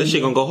 16. Yeah, this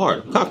shit gonna go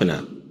hard. I'm copping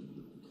that.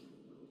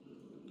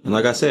 And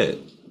like I said,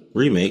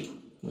 remake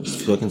was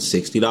fucking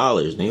 $60.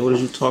 Nigga, what are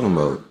you talking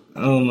about?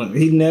 Oh my,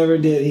 he never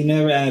did. He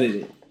never added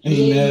it.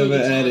 He never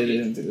added it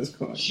into this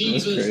card.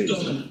 That's crazy.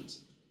 Dominant.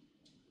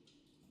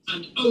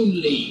 And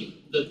only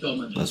the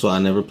dominant. That's why I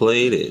never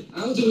played it.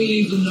 How do we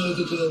even know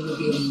the girl will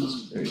be on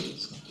Mars?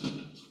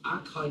 Our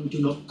kind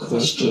do not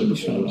question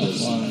orders.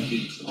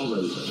 We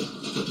follow them.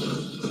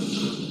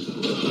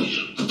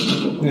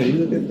 Yeah,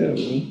 you look at that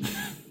one.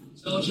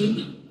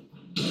 Sergeant,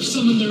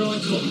 summon their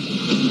icon.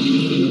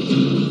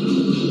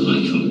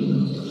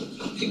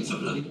 Icon? It's a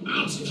bloody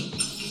mountain.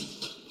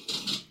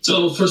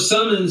 So for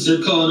summons,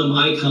 they're calling them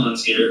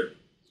icons here.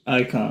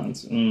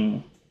 Icons.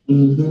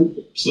 Mm-hmm.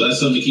 So that's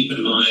something to keep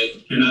in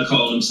mind. You're not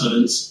calling them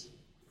summons.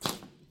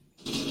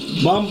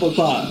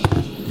 Bumbleclaw.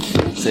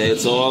 Say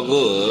it's all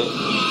good.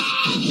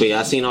 But yeah,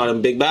 I seen all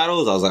them big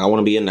battles. I was like, I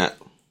want to be in that.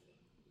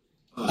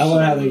 I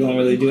wonder how they're gonna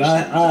really do.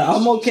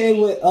 I'm okay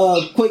with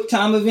quick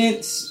time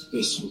events.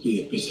 This will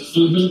be a bit of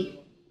fun.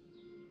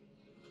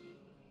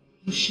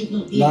 You should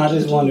not be. No, I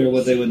just wonder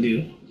what they would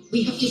do.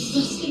 We have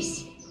discussed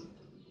this.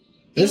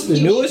 This the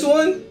newest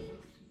one?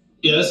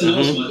 Yeah, that's the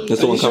newest one.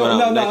 That's the one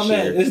coming out next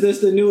year. Is this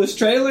the newest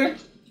trailer?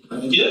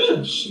 Yeah.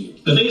 I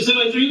think it's in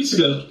like 3 weeks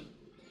ago.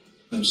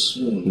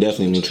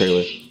 Definitely a new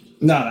trailer.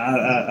 No,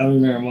 I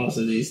remember most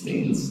of these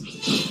things.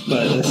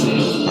 But let's see.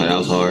 Alright, that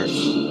was hard.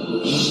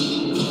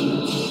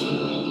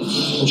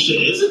 Oh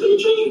shit, is it the new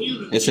trailer?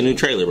 It's a new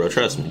trailer, bro.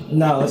 Trust me.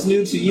 No, it's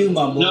new to you,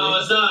 my boy. No,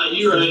 it's not.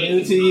 You're right.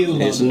 It's new to you,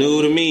 my It's boy.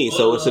 new to me,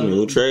 so it's a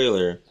new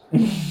trailer.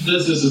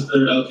 This is the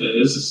third. Okay,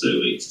 this is 3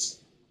 weeks.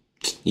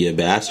 You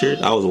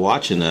bastard. I was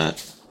watching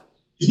that.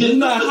 You're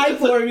not hyped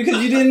for it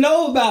because you didn't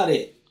know about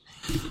it.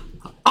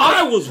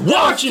 I was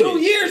watching 2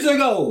 years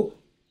ago.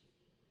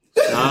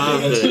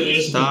 Stop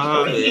it.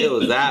 Stop it. It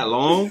was that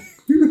long?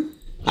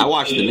 I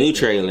watched the new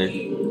trailer.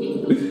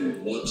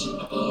 What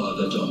are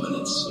the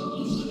dominants?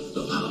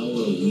 The power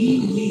we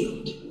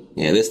wield.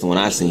 Yeah, this is the one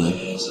I seen.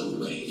 There's a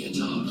ray at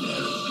our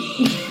very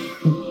being.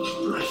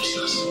 It breaks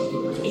us.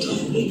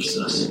 It makes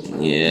us.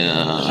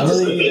 Yeah. I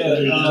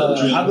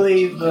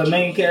believe the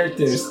main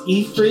character is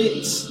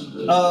Ifrit's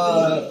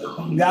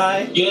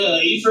guy. Yeah,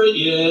 Ifrit.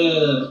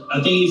 Yeah,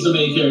 I think he's the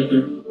main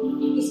character.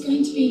 There's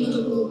going to be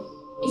another war,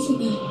 isn't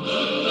there?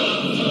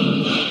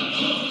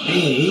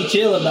 He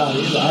chill about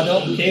it. He's like, I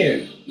don't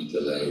care. The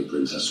delay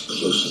brings us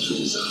closer to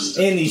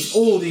disaster. And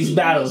these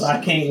battles,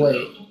 I can't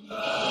wait.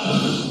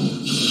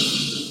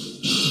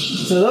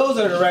 So those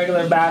are the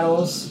regular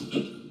battles.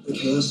 The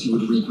chaos you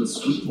would reap would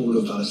sweep all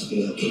of us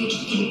here into the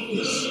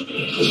abyss.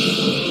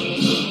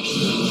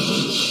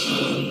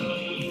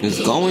 It's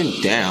going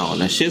down.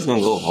 That shit's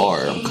gonna go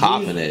hard. I'm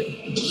confident.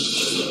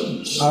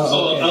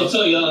 I'll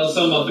tell y'all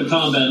something about the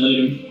combat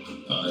later.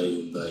 I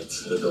invite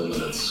the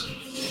dominants.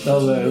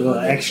 Those are the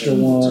extra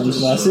ones.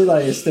 But I feel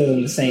like it's still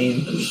in the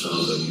same. And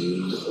found a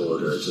new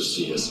order to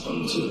see us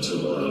until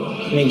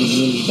tomorrow. Maybe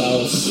mini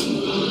boss.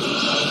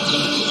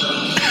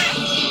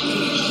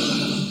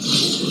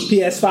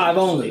 PS5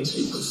 only.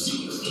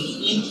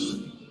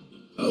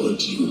 Our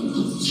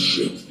dunes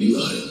shake the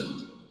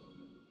island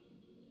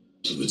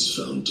to its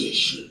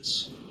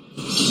foundations.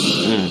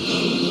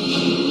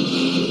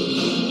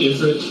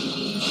 Ifrit.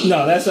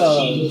 No, that's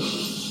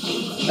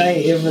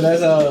hey, Ifrit,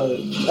 that's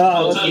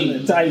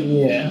Titan,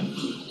 yeah.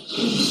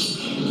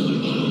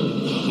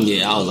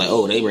 Yeah, I was like,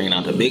 oh, they bringing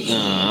out the big gun.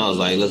 I was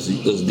like, let's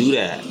do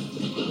that.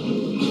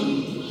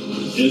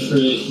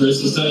 Ifrit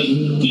versus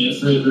Titan.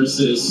 Ifrit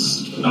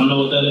versus I don't know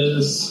what that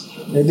is.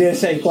 They did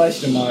say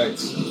question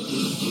marks.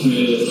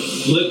 Yeah.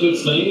 Liquid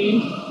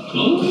Flame.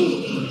 Oh.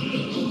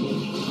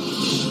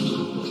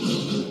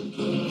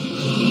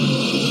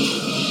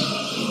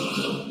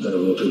 There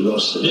will be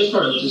lost. This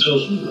part looks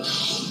dope.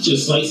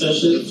 Just slice that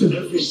shit. For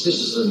every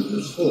citizen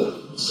who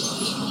falls,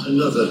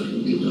 another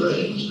can be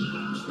bred.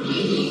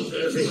 For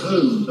every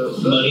home that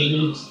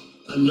burns,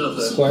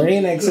 another. Square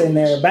Enix in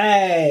their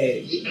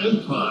bag. The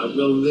Empire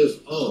will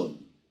live on.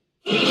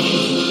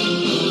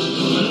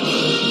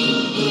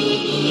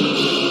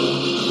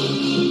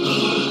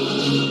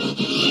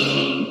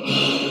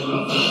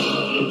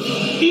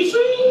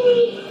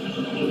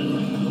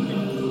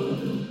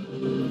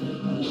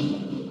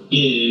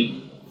 Yeah.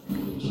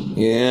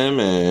 Yeah,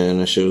 man.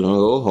 That shit was gonna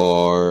go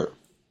hard.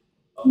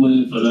 I'm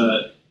waiting for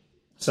that.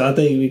 So I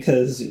think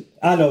because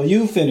I know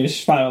you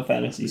finished Final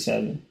Fantasy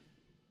VII.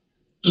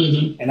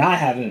 Mm-hmm. And I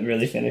haven't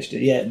really finished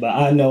it yet, but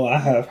I know I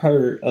have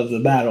heard of the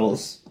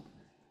battles.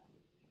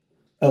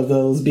 Of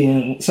those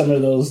being some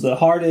of those the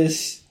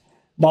hardest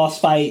boss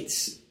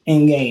fights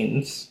in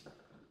games.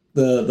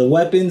 The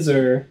weapons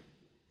are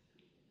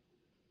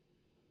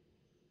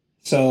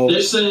so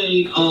they're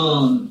saying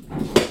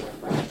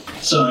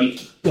sorry.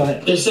 Go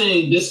ahead. They're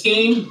saying this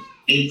game,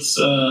 it's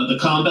the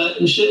combat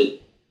and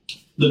shit.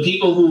 The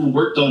people who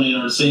worked on it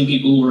are the same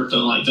people who worked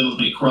on like Devil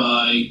May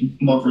Cry,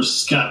 Marvel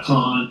vs.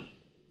 Capcom.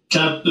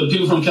 The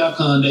people from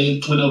Capcom, they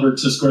went over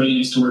to Square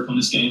Enix to work on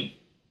this game.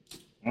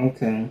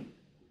 Okay.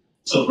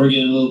 So we're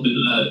getting a little bit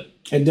of that.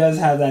 It does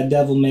have that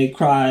Devil May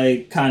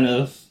Cry kind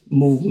of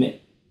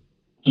movement.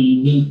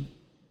 Mm-hmm.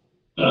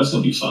 That's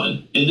gonna be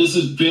fun. And this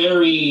is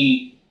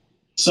very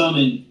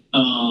summon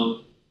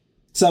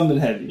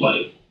heavy.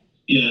 Like,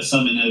 yeah,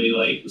 summon heavy.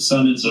 Like,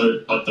 summons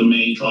are like the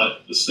main drive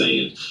of this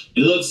thing.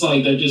 It looks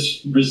like they're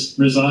just living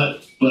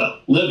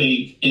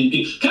in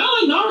kind of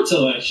like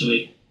Naruto,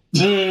 actually.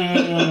 It's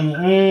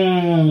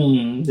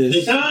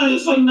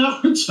like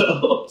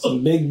Naruto.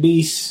 Some big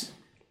beasts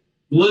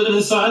living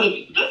inside of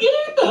me.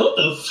 Yeah, what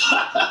the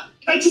fuck?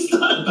 I just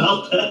thought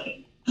about that.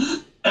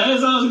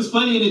 As I was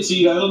explaining it to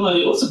you guys, I'm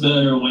like, what's a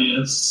better way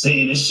of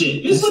saying this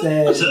shit?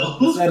 Instead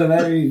of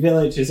every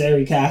village, it's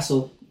every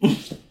castle.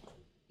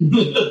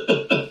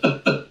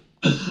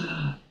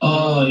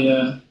 Oh,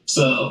 yeah.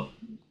 So,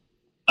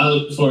 I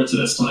look forward to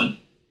this one.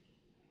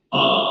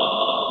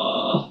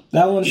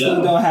 That one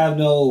still don't have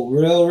no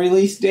real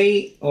release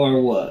date,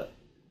 or what?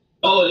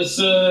 Oh, it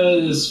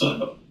says...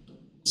 Let's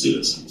see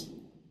this.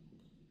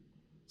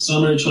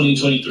 Summer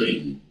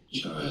 2023.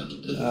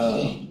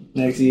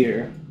 Next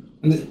year.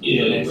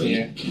 Yeah, next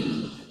year.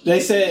 They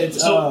said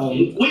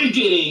we're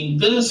getting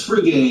this.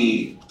 We're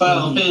getting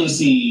Final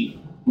Fantasy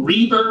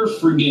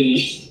Rebirth. We're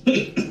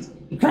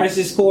getting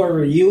Crisis Core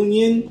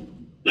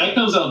Reunion. That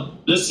comes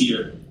out this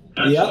year.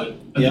 Yep.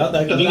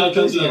 That comes out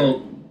this year.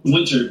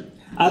 Winter.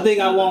 I think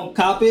I won't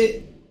cop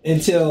it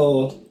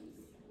until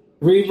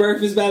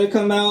Rebirth is about to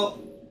come out,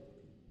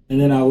 and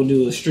then I will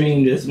do a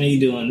stream just me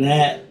doing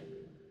that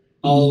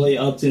all the way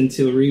up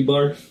until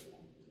Rebirth,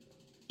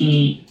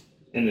 and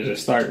then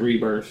just start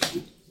Rebirth.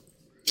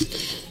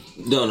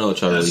 Don't know what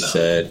y'all really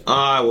said.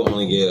 I will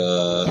only get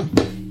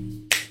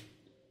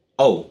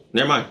Oh,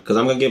 never mind, because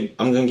I'm gonna get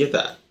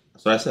that.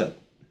 That's what I said.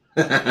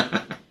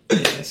 Yeah,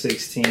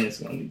 16 is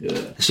gonna be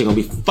good. That shit gonna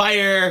be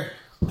fire.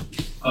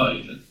 Oh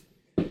yeah.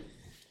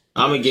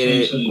 I'm gonna get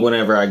it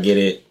whenever I get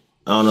it.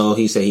 I don't know.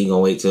 He said he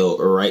gonna wait till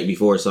right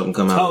before something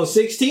come out. Oh,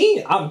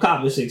 16? I'm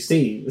copping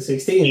 16. The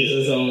 16 is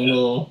his own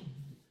little.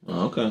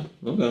 Oh, okay.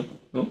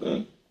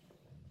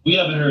 We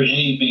haven't heard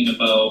anything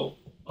about.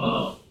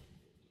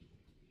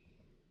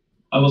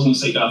 I was gonna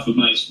say Gotham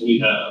Knights, but we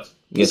have.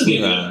 Yes, we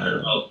have heard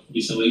about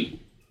recently.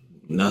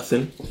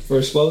 Nothing.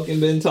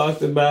 Forspoken been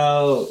talked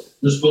about.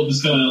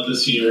 Forspoken's coming out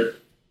this year.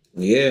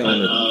 Yeah,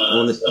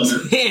 on the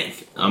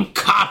 10th. I'm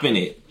copping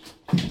it.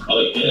 Oh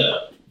yeah.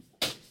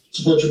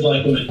 Support your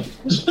black women.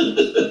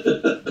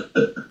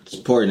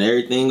 Supporting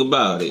everything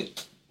about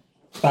it.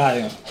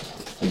 Fire.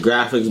 The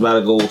graphics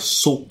about to go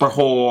super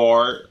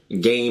hard. The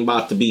game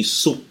about to be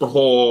super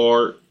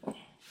hard.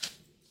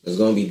 It's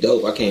gonna be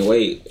dope. I can't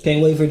wait.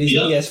 Can't wait for these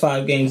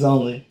PS5 games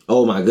only.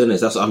 Oh my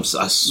goodness, I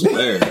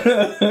swear.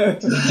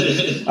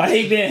 I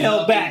hate being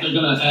held back. They're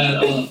gonna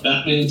add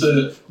Batman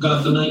to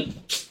Gotham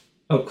Knight.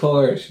 Of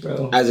course,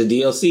 bro. As a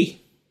DLC.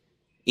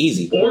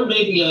 Easy. Or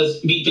maybe as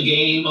beat the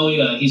game. Oh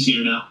yeah, he's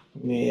here now.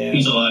 Yeah.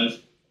 He's alive.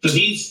 Because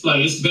he's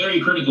like, it's very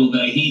critical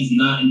that he's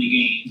not in the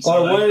game. So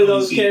or one of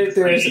those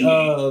characters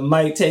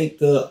might take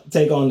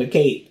on the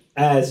cape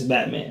as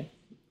Batman.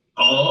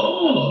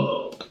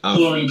 Oh.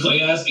 Whoever you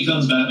play as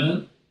becomes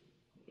Batman?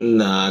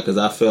 Nah, because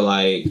I feel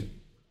like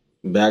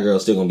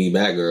Batgirl's still gonna be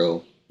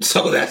Batgirl.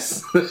 So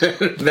that's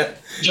that.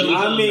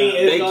 I mean,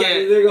 they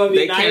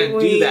can't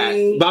do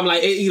that. But I'm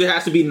like, it either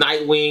has to be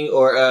Nightwing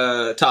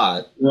or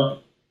Todd. Right.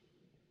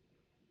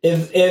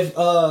 If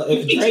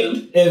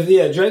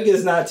Drake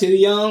is not too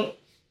young,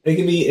 it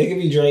could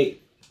be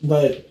Drake.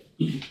 But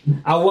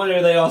I wonder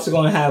if they also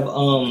gonna have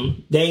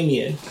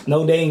Damian.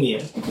 No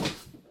Damian.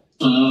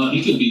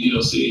 He could be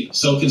DLC.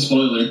 So can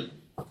Spoiler.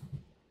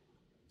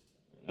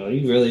 Oh,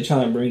 you really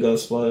trying to bring up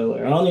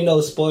Spoiler? I only know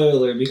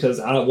Spoiler because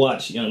I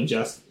watch Young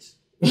Justice.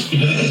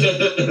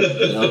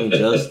 Young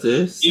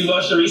Justice. You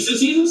watched the recent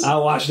seasons? I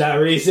watched that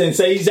recent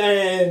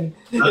season.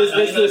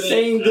 It's the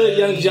same good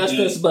Young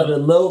Justice, but a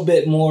little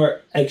bit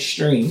more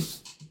extreme.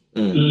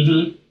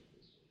 Mm-hmm.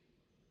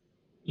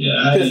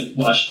 Yeah, I haven't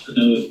watched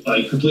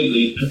it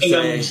completely. I think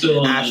I'm still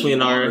on Ashley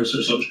and I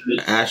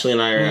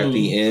are at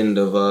the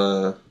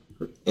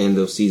end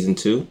of season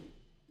 2.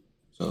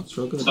 So it's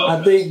real good.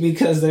 I think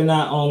because they're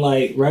not on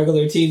like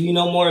regular TV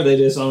no more, they're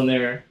just on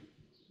their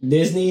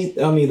Disney.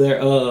 I mean,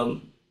 their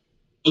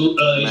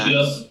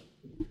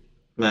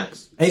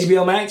Max.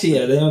 HBO Max,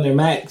 yeah, they're on their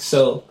Max,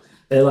 so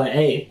they're like,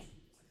 hey,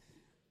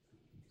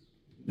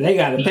 they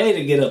gotta pay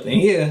to get up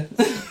in here.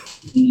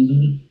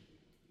 Mm-hmm.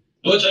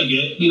 Which I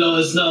get.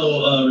 It's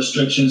no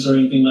restrictions or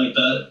anything like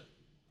that.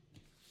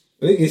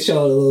 We can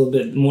show it a little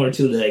bit more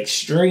to the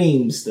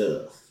extreme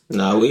stuff.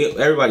 No,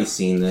 everybody's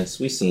seen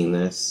this. We've seen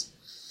this.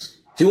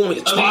 If you want me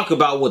to talk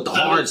about what the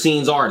hard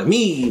scenes are to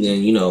me,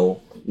 then,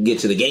 get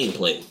to the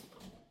gameplay.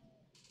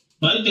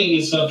 My thing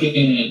is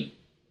fucking...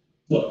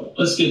 Well,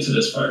 let's get to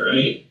this part,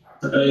 right?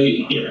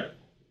 Right here.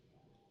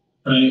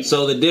 Right?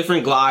 So the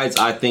different glides,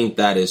 I think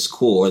that is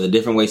cool. Or the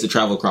different ways to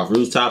travel across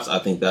rooftops, I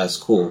think that's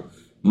cool.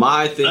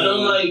 My thing... I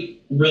don't like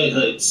Red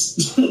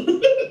Hoods.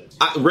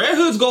 Red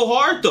Hoods go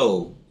hard,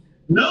 though.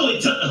 No,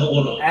 it doesn't.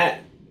 Hold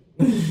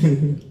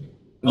on.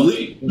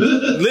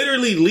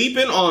 Literally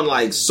leaping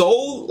on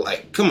Soul,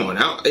 come on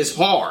now, it's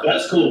hard.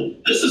 That's cool.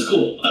 This is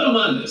cool. I don't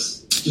mind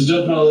this. Just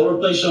jumping all over the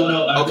place, showing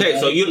out. Okay,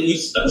 so you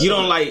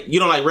don't like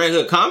Red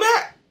Hood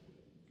combat?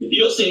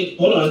 You'll see.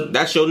 Hold on.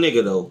 That's your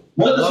nigga though.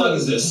 What the fuck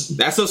is this?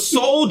 That's a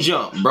soul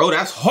jump, bro.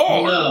 That's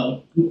hard.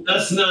 No,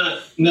 that's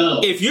not. No.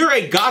 If you're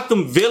a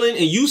Gotham villain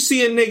and you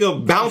see a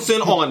nigga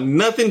bouncing on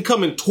nothing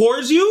coming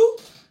towards you,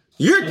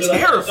 you're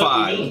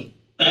terrified.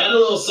 Add a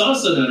little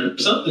sauce in it or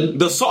something.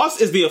 The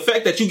sauce is the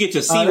effect that you get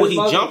to see what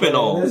he's jumping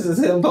on. This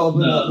is him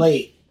popping up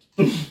late.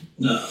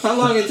 No. How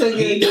long it took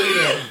you to do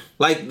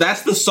that?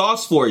 That's the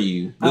sauce for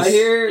you. I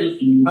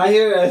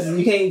hear as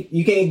you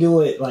can't do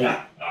it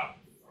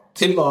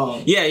too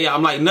long. Yeah.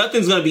 I'm like,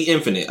 nothing's gonna be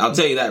infinite. I'll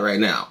tell you that right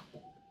now.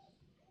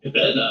 It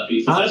better not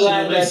be. I'm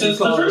glad that you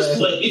called the first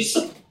place.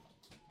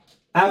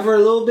 After a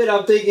little bit,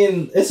 I'm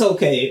thinking it's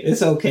okay.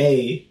 It's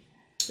okay.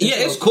 Yeah,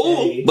 it's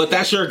cool, but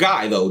that's your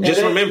guy though.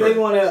 Just remember. They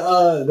want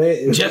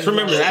to. Just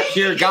remember, that's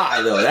your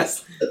guy though.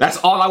 That's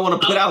all I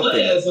want to put out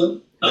there.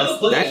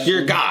 That's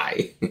your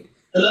guy.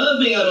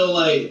 Another thing I don't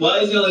like: why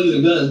is he only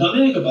using guns? My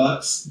man can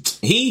box.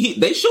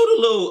 They showed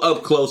a little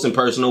up close and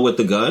personal with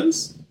the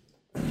guns.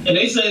 And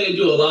they say they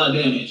do a lot of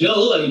damage. It don't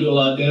look like you do a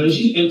lot of damage.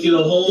 You empty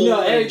the whole... You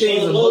know,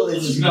 everything's a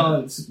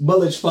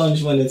bullet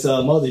sponge when it's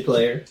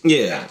multiplayer.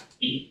 Yeah.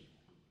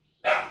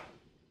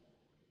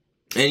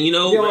 And you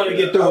know... You don't want to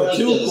get through it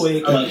too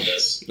quick. I like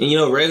this. And you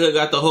know, Red Hood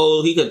got the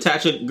whole... He could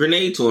attach a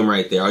grenade to him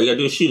right there. All you gotta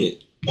do is shoot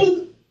it.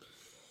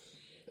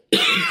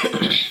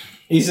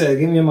 He said,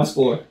 give me my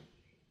score.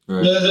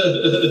 Right.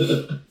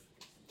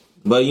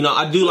 But you know,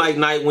 I do like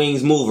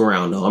Nightwing's move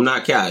around though. I'm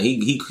not counting.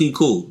 He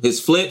cool. His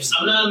flips.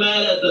 I'm not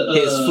mad at the.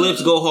 His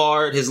flips go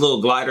hard. His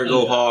little glider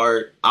go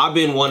hard. I've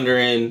been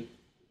wondering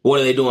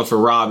what are they doing for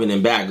Robin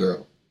and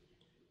Batgirl?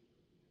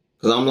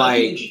 Because I'm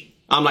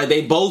like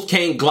they both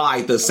can't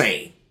glide the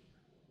same.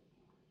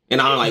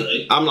 And I'm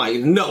like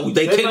no,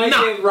 they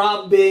cannot.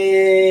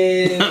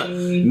 Robin.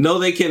 No,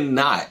 they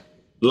cannot.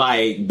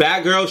 Like,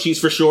 Batgirl, she's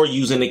for sure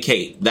using the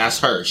cape. That's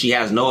her. She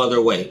has no other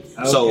way.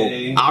 Okay. So,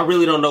 I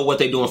really don't know what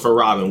they're doing for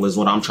Robin, was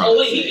what I'm trying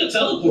to say. He can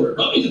teleport.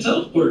 Robin can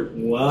teleport.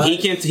 What?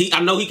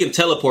 I know he can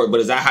teleport, but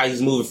is that how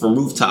he's moving from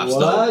rooftops,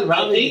 though?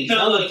 Robin can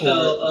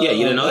teleport. Yeah,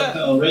 you didn't know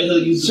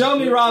that? Show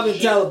me Robin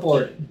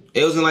teleport.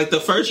 It was in, like,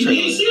 the first trailer.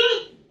 You didn't see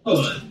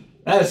that?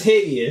 That's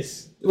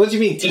hideous. What do you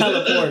mean,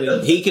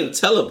 teleporting? He can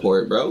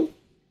teleport, bro.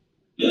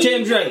 Yeah,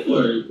 Tim Drake.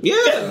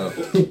 Yeah.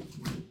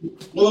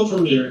 World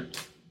premiere.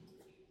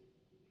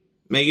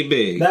 Make it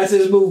big. That's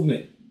his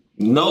movement.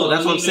 No,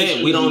 that's what I'm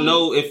saying. We don't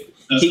know if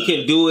he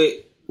can do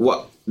it.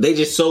 What they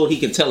just showed he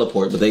can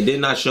teleport, but they did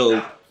not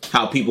show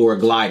how people were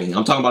gliding.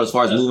 I'm talking about as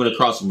far as moving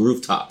across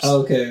rooftops.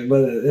 Okay,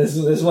 but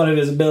it's one of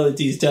his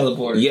abilities,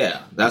 teleport.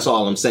 Yeah, that's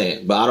all I'm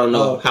saying. But I don't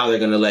know how they're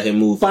going to let him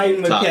move.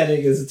 Fighting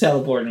mechanic is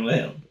teleporting with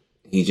him.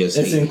 It's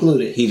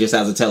included. He just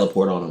has a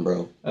teleport on him,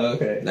 bro.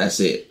 Okay. That's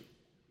it.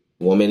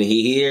 1 minute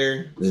he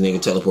here, this nigga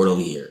teleport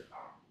over here.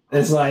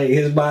 It's like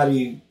his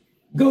body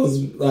goes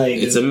like...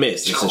 It's a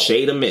mist. It's a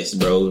shade of mist,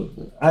 bro.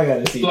 I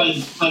gotta see. Like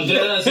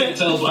did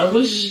teleport?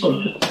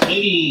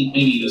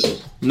 Maybe this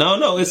one.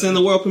 No, it's in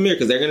the world premiere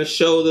because they're gonna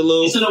show the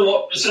little... It's in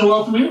a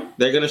world premiere?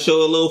 They're gonna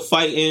show a little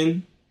fight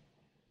in...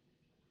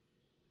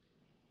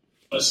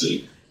 Let's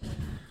see.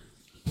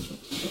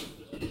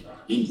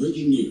 In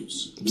breaking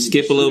news.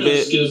 Skip a little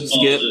bit.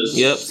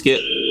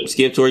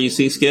 Skip to where you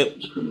see Skip.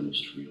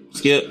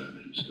 Skip.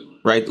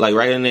 Right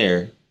in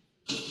there.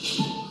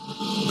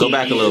 Go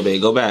back a little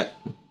bit. Go back.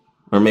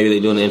 Or maybe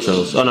they're doing the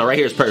intros. Oh no, right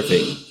here is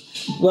perfect.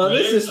 Well,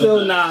 this is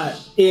still not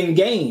in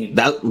game.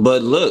 But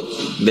look,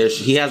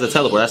 he has a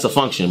teleport. That's a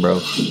function,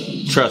 bro.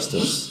 Trust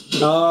us.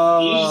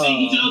 Oh, you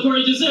see he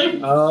teleported just there?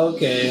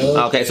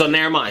 Okay. So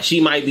never mind.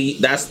 She might be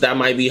that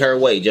might be her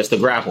way, just to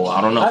grapple.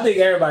 I don't know. I think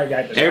everybody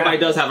got the Everybody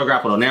does have a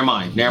grapple though. Never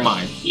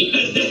mind.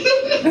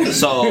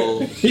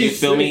 So you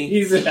feel me?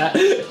 He's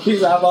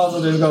I'm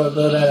also just gonna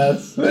throw that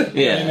out right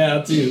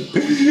now too.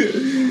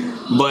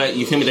 But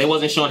you feel me? They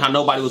wasn't showing how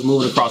nobody was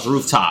moving across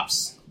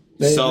rooftops.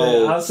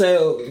 I'll say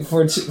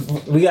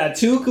we got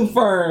 2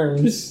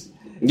 confirms.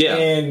 Yeah,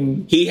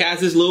 and he has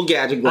his little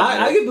gadget.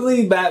 I can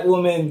believe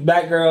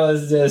Batgirl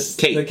is just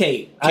the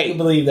cape. I can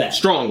believe that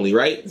strongly,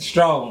 right?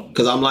 Strong,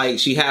 because I'm like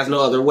she has no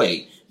other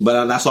way.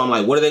 But that's why I'm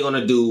like, what are they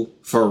gonna do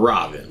for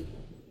Robin?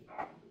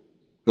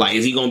 Like,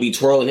 is he gonna be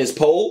twirling his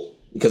pole?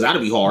 Because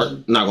that'll be hard.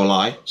 I'm not gonna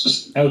lie.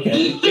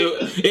 Okay,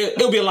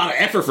 it'll be a lot of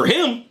effort for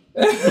him.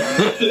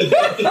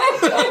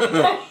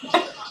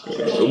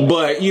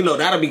 But you know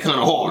that'll be kind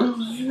of hard.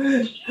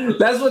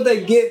 That's what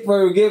they get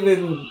for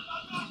giving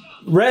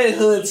Red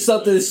Hood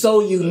something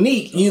so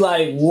unique. You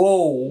like,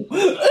 whoa.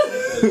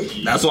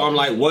 That's why I'm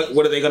like,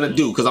 what are they gonna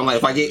do? Because I'm like,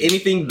 if I get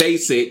anything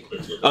basic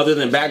other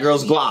than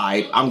Batgirl's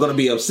glide, I'm gonna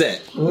be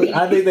upset.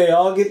 I think they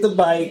all get the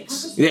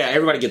bikes. Yeah,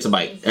 everybody gets a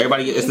bike.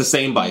 It's the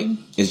same bike.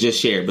 It's just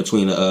shared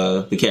between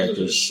the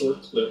characters.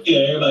 Yeah,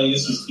 everybody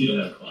gets this in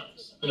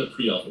a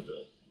pre-alpha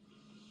build.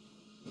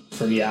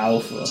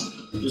 Pre-alpha.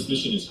 This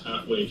mission is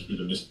halfway through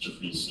the Mr.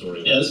 Freeze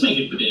story. Yeah, let's make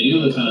it pretty. You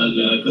look kind of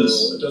ugly like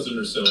this. A dozen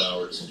or so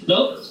hours.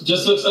 Nope,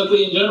 just looks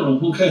ugly in general.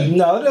 Okay.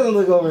 No, it doesn't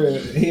look over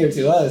here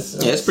to us.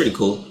 Yeah, it's pretty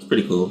cool.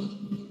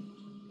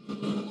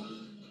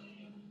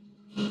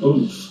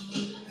 Oof.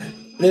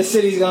 This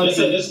city's gonna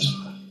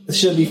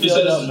should be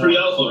filled up. This is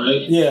pre-alpha,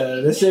 right? Yeah,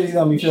 this city's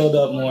gonna be filled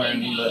up more in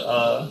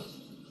the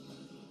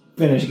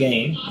finished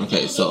game.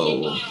 Okay,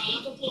 so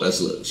let's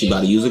look. She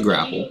about to use a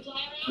grapple.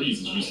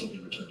 Freeze is recently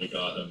returned to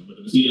Gotham with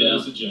a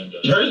mysterious agenda.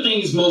 Her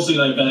thing is mostly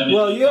like Batman.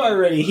 Well, you're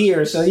already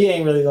here, so you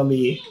ain't really gonna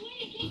be.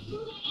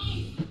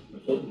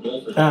 So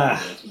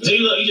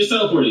you just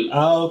teleported.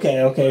 Oh,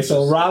 okay.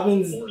 So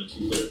Robin's.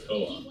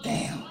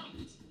 Damn.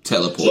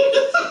 Teleport.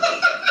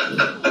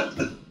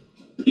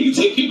 You can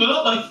take people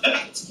out like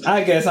that.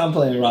 I guess I'm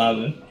playing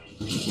Robin.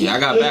 Yeah, I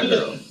got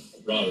Batgirl.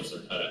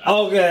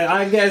 Okay,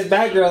 I guess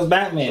Batgirl's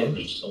Batman.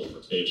 That's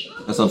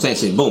what I'm saying.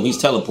 See, boom, he's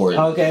teleporting.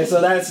 Okay,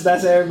 so that's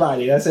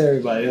everybody.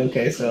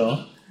 Okay,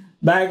 so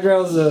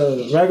Batgirl's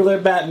a regular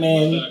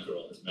Batman.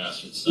 Batgirl has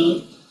mastered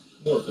stuff.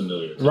 More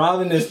familiar.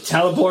 Robin is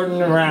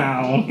teleporting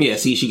around. Yeah,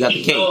 see, she got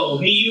the cape. Oh,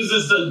 he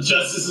uses the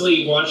Justice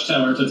League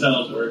Watchtower to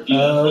teleport.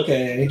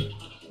 Okay.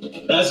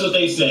 That's what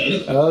they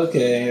said.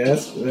 Okay,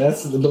 that's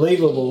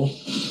believable.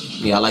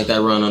 Yeah, I like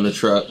that run on the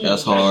truck.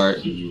 That's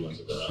hard.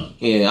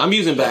 Yeah, I'm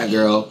using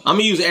Batgirl. I'm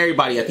gonna use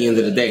everybody at the end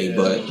of the day,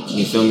 but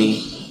you feel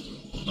me?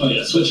 Oh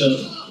yeah, switch up.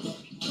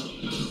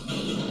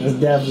 That's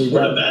definitely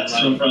where the bats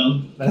come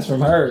from. That's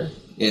from her.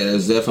 Yeah,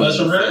 it's definitely. That's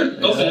from her.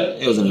 Okay.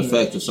 It was an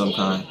effect of some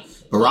kind.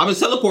 But Robin's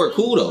teleport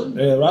cool though.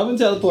 Yeah, Robin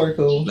teleport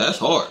cool. That's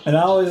hard. And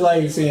I always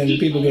like seeing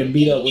people get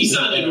beat up. He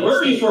sounded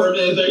worried for a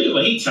minute there. You're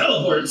like, he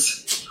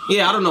teleports.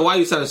 Yeah, I don't know why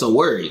you sounded so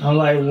worried. I'm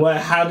like, what?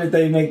 How did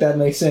they make that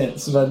make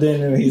sense? But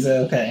then he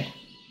said, okay.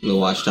 The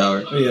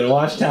watchtower. Yeah, the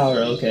watchtower.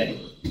 Okay.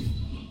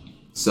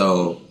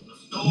 So.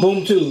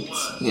 Boom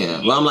tubes.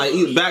 Yeah, well, I'm like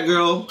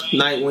Batgirl,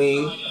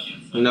 Nightwing.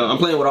 You know, I'm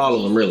playing with all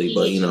of them really,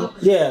 but you know,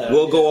 yeah,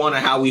 we'll go on to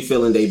how we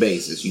feel in day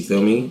basis. You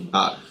feel me?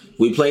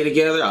 We play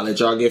together. I'll let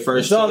y'all get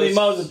first. It's only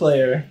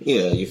multiplayer.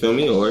 Yeah, you feel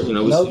me? Or you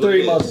know, no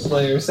 3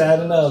 multiplayer. Sad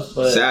enough,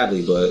 but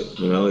sadly, but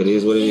you know, it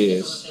is what it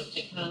is.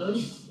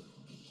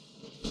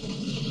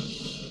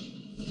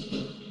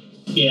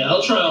 Yeah,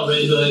 I'll try out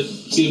Red Hood.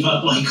 See if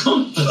I like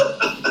him.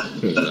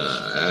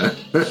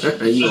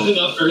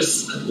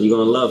 You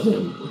gonna love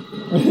him.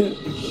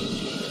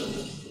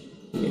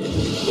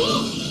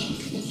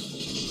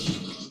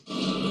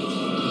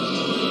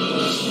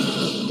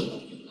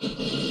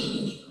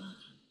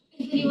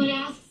 If anyone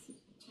asks,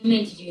 I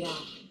meant to do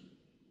that.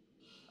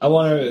 I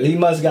wonder, he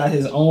must got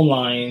his own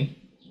line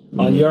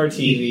on your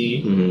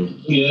TV. Mm-hmm.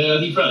 Yeah,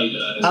 he probably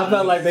does. I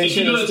felt like they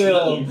should have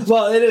still.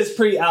 Well, it is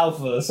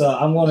pre-alpha, so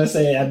I'm going to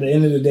say at the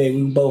end of the day,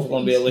 we both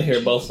going to be able to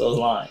hear both those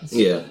lines.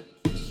 Yeah.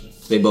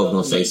 They both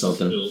going to say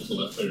something.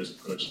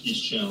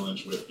 Each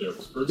challenge with their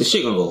this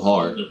shit going to go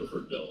hard.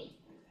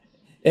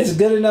 It's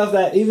good enough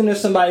that even if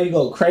somebody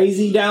go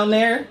crazy down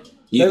there,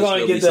 they're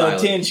going to get the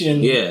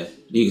attention. Yeah,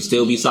 you can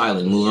still be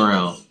silent, move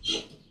around.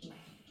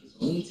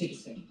 Only take a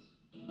second.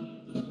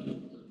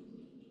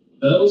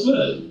 That was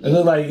it. It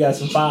looks like you got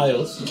some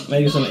files,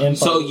 maybe some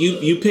info. So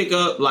you pick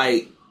up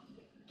like,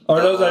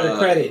 or those are the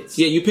credits.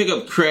 Yeah, you pick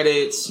up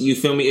credits. You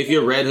feel me? If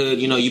you're Red Hood,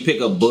 you know you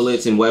pick up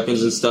bullets and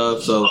weapons and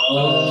stuff. So,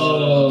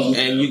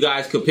 and you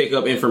guys could pick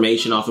up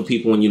information off of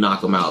people when you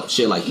knock them out,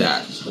 shit like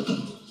that.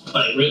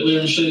 Like Riddler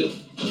and shit.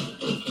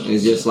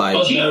 It's just like,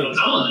 oh, you have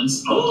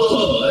guns.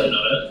 Oh, I didn't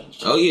know that.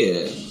 Oh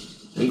yeah,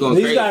 these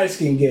crazy. Guys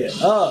can get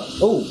up.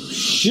 Oh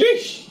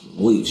shit!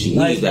 She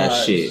nice needs that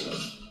guys. shit.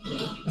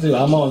 Dude,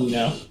 I'm on you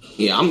now.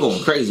 Yeah, I'm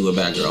going crazy with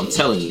Batgirl. I'm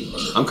telling you,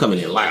 I'm coming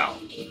in loud.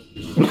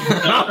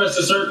 Press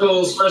the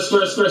circles,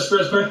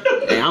 square.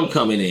 Hey, I'm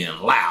coming in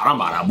loud. I'm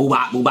about to boo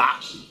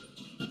bop.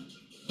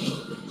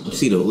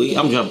 See the lead?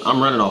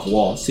 I'm running off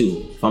walls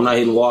too. If I'm not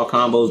hitting wall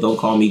combos, don't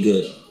call me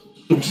good.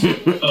 Oh, they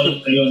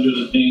gonna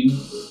do the thing.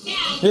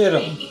 Hit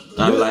him.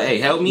 I'm like, hey,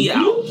 help me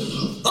out.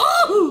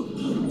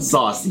 Oh,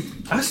 saucy.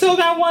 I still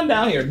got one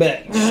down here.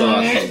 Bet.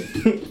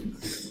 Saucy.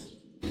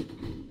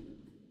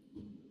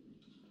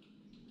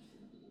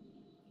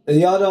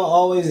 Y'all don't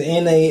always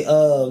in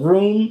a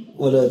room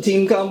with a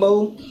team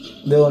combo.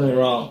 Doing it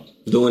wrong.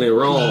 Doing it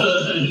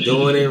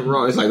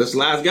wrong. It's like this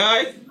last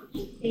guy.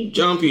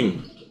 Jump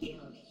him.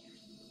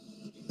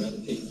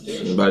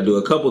 We're about to do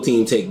a couple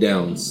team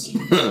takedowns.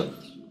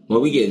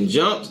 When we getting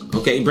jumped,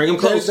 okay, bring him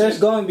close. There's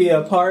going to be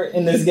a part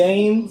in this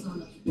game.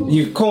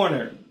 You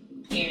corner.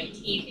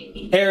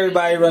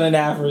 Everybody running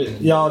after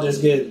it. Y'all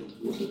just get.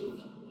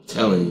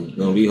 Telling you, it's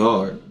gonna be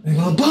hard. They're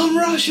gonna bum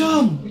rush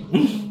them.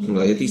 I'm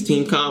gonna hit these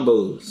team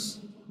combos.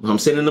 I'm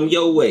sending them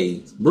your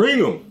way. Bring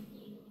them.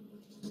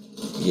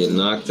 Get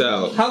knocked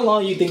out. How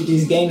long you think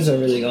these games are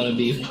really gonna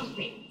be?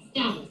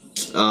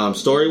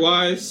 Story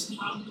wise.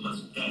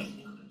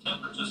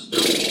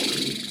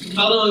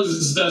 How long is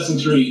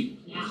Assassin's Creed?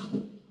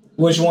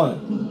 Which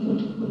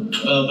one?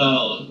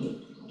 Valhalla.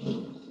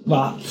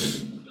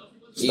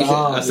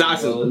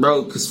 Assassin,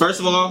 bro. Because first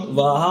of all,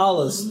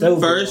 Valhalla's stupid.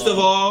 First of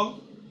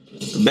all,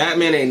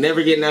 Batman ain't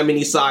never getting that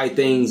many side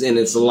things in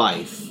its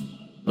life.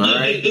 All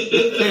right,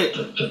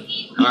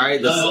 all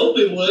right. I hope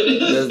it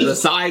would. The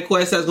side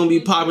quest that's gonna be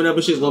popping up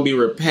and shit's gonna be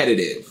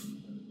repetitive.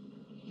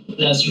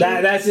 That's true.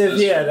 That's it.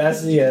 Yeah,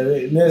 that's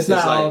It's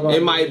not. Like,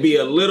 it might be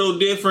a little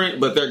different,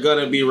 but they're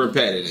gonna be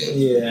repetitive.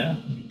 Yeah.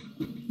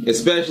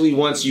 Especially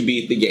once you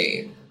beat the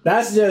game.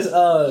 That's just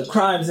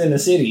crimes in the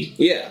city.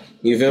 Yeah,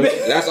 you feel me?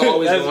 That's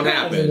always gonna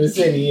happen in the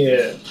city.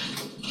 Yeah.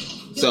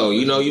 So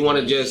you know you want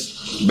to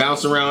just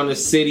bounce around the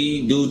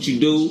city, do what you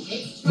do.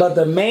 But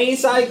the main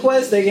side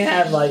quests, they can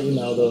have like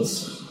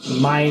those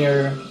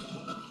minor.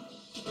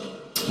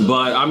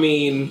 But I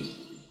mean,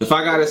 if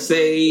I gotta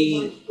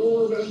say,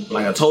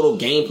 like a total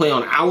gameplay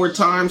on our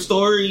time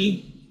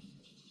story,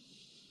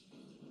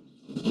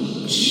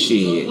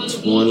 shit,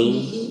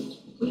 20,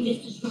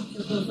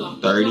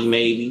 30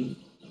 maybe.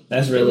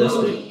 That's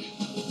realistic.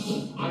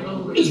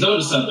 Just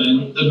notice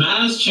something. The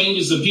mask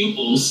changes the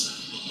pupils.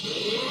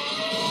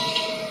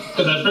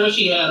 Because at first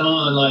she had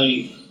on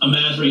like a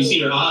mask where you see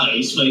her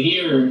eyes, but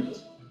here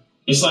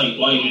it's like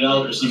whited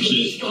out or some shit.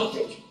 See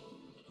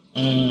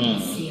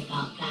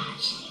about that.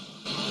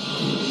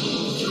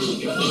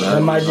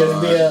 That might just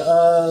be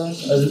a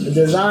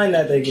design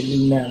that they can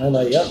do now. They're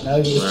like, yep, now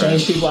you just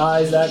change people's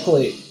eyes that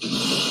quick.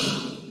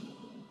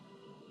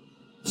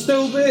 Still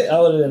stupid, I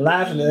would have been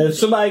laughing. If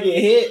somebody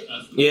get hit,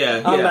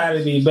 I'm about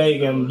to be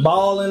begging,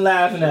 bawling,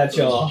 laughing at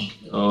y'all.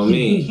 Oh,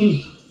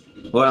 me.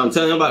 Well, I'm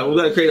telling you about it. We're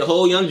going to create a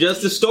whole Young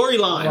Justice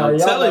storyline. I'm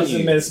telling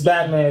you. Miss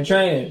Batman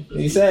training.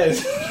 He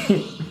says.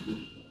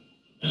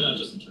 And not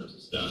just in terms of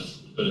stats,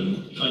 but in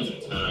kinds of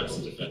attacks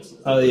and defenses.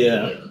 Oh,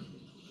 yeah.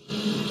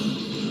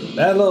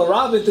 That little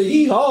Robin thing,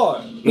 he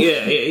hard.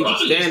 Yeah, he's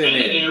standing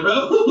there,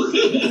 bro.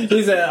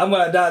 He said, I'm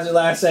going to dodge it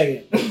last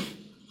second.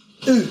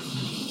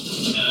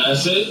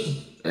 That's it.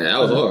 Yeah, that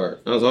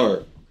was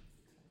hard.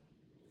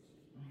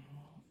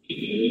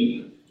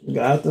 Yeah.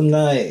 Gotham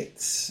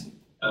Knights.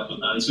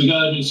 We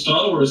got a new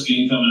Star Wars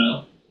game coming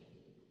out.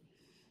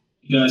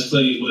 You guys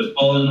play with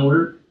Fallen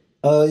Order?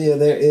 Oh, yeah,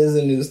 there is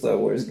a new Star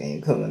Wars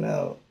game coming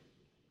out.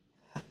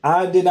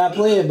 I did not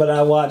play it, but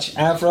I watched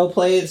Afro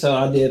play it, so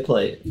I did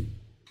play it.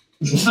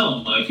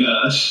 Oh, my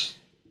gosh.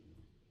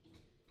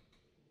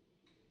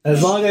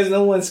 As long as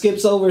no one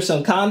skips over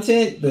some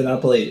content, then I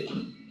played it.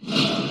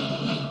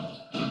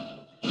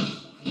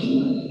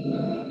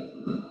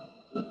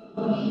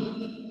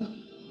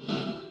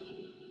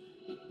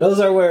 Those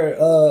are where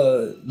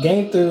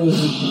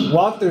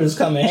walkthroughs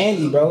come in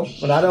handy, bro.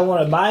 When I don't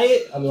want to buy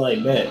it, I'm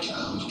like, bet.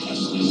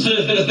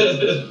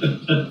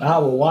 I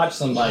will watch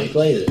somebody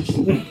play this.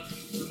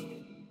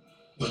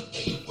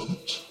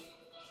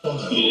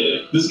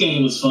 Yeah, this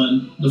game was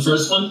fun. The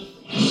first one?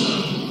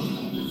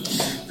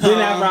 Then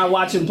after I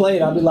watch him play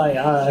it, I'll be like,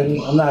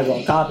 I'm not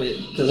going to cop it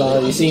because I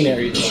already seen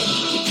everything.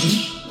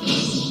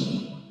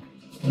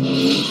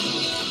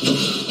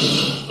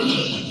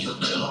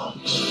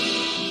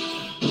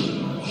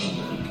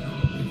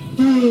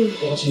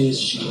 What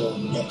is your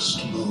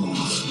next move,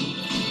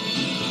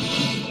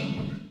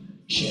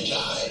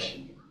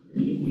 Jedi?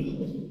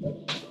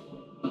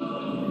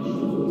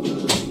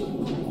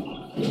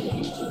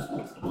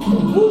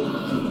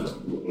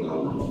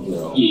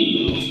 No.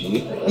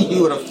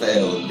 You would have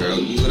failed, bro.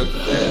 You would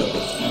have failed.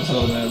 I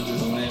told that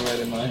just laying right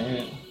in my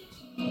hand.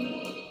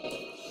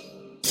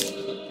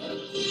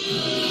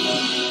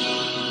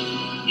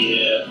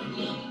 Yeah.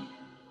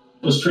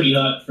 It was pretty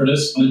hot for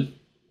this one.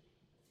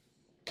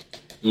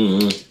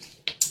 Mm-hmm.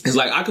 It's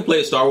like I could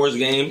play a Star Wars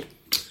game.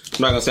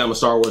 I'm not gonna say I'm a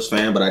Star Wars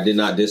fan, but I did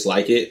not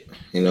dislike it,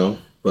 you know.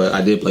 But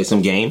I did play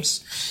some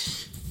games.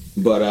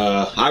 But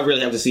I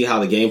really have to see how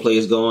the gameplay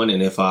is going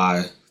and if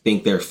I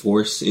think their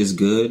force is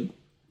good.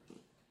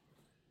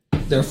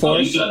 Their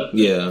force?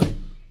 Yeah.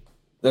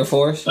 Their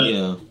force? Like,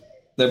 yeah.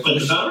 Their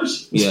force?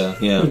 Powers? Yeah.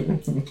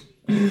 Then,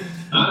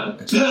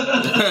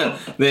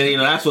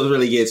 that's what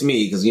really gets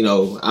me because,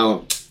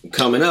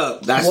 coming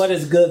up, that's what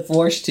is good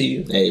force to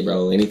you. Hey,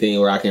 bro, anything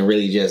where I can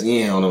really just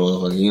on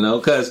them,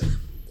 because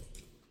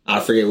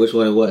I forget which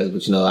one it was,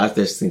 but I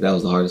just think that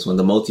was the hardest one.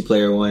 The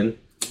multiplayer one,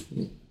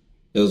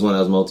 it was one that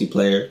was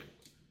multiplayer.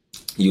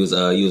 You was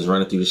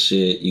running through the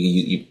shit.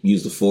 You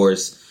use the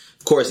force.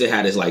 Of course, it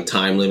had its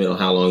time limit on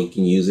how long you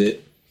can use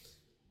it.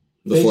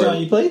 Before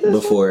you played this?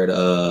 Before it,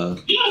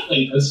 yeah, I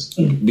played this.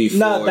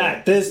 Not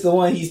that. This is the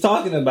one he's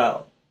talking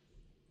about.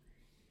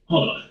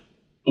 Hold on.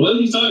 What are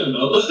you talking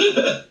about?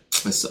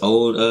 It's an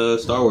old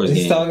Star Wars game.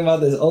 He's talking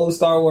about this old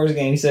Star Wars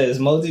game. He says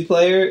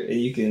multiplayer,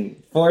 and you can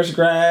force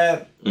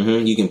grab.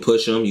 Mm-hmm. You can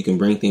push them. You can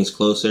bring things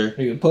closer.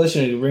 You can push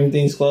them. You can bring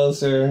things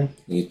closer.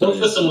 What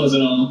system was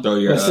it on? Throw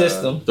your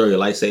system. Throw your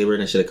lightsaber,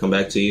 and it should have come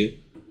back to you.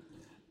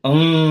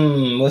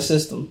 What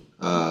system?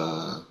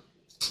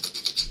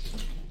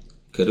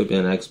 Could have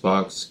been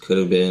Xbox. Could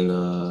have been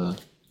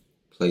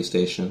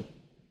PlayStation.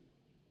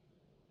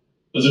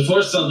 Was it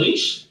Force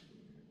Unleashed?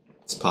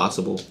 It's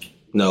possible.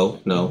 No.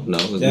 It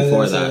was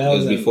before that. It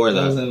was before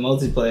that. That was in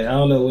multiplayer. I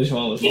don't know which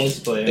one was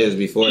multiplayer. It was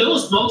before. It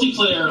was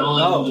multiplayer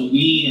on the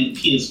Wii and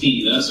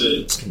PSP. That's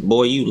it.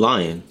 Boy, you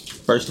lying.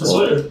 First of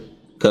all,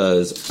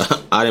 because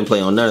I didn't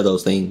play on none of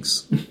those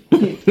things,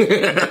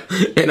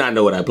 and I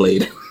know what I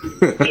played.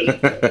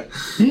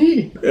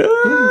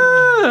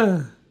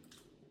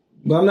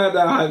 But I'm not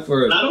that hyped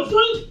for it.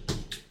 Battlefront?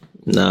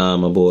 Nah,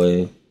 my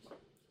boy.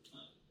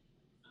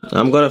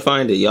 I'm gonna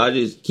find it. Y'all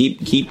just keep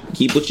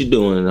what you're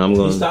doing. I'm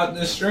gonna stop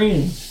this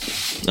stream.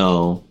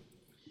 Oh.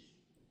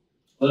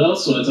 What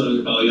else do I talk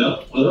about,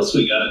 y'all? What else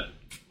we got?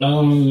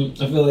 I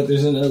feel like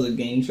there's another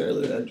game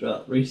trailer that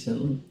dropped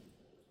recently.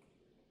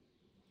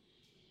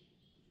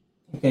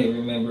 I can't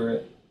remember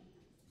it.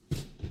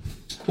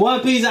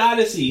 One Piece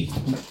Odyssey.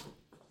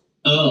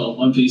 Oh,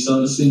 One Piece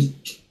Odyssey.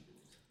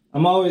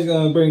 I'm always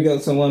gonna bring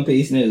up some One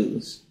Piece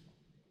news.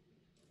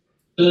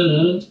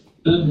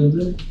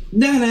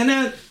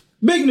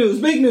 Big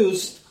news.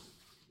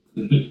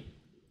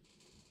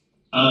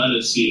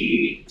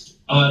 Odyssey.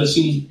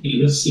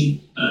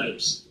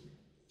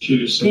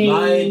 Cheers.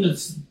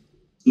 Lions.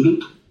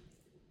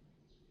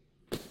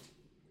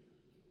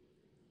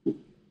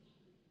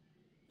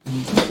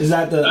 Is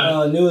that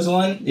the newest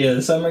one? Yeah,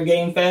 the Summer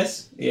Game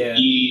Fest? Yeah.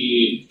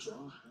 Pirates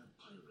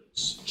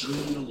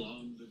journey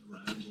along the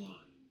Grand Line.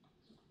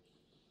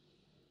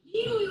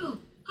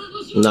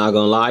 Not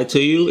gonna lie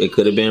to you, it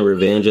could have been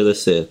Revenge of the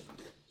Sith.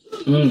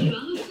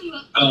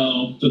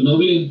 Oh, the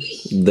movie?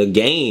 The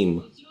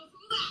game.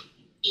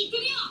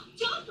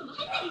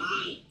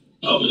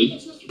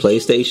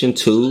 PlayStation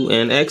 2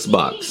 and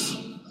Xbox.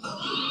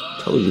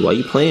 Told you, why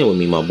you playing with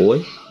me, my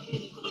boy?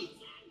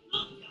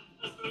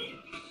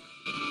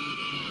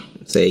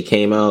 Say it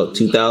came out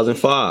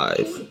 2005.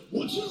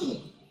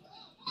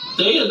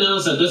 They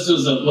announced that this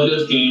was a what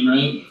if game,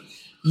 right?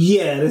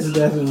 Yeah, this is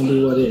definitely gonna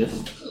be what if.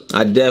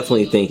 I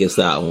definitely think it's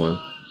that one.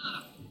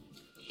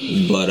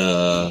 But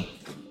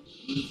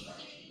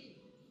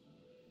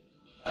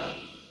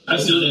I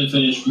still didn't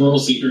finish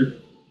World Seeker.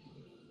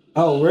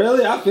 Oh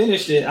really? I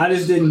finished it. I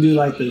just didn't do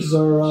like the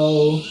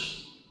Zoro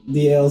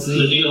DLC.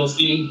 The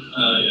DLC?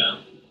 Yeah.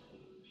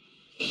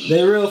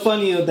 They're real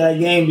funny with that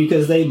game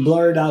because they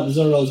blurred out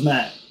Zoro's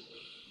map.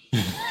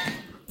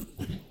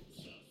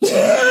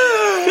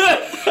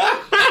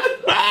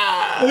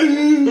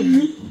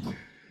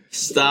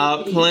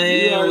 Stop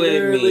playing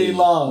with me.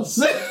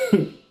 Lost.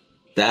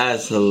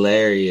 That's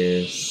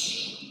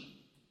hilarious.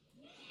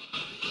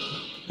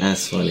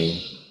 That's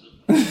funny.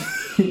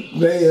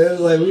 Man,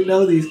 like we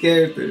know these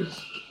characters.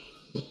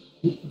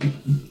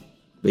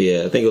 But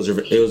yeah, I think it was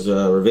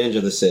Revenge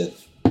of the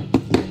Sith.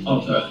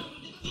 Okay.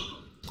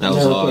 That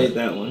was hard. Played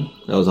that one.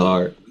 That was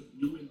hard.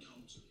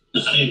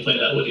 I didn't play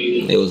that one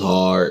either. It was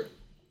hard.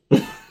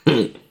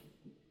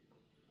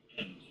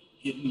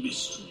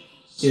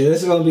 Yeah,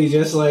 this is gonna be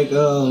just like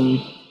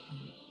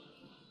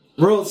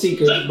World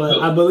Seeker,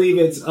 but I believe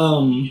it's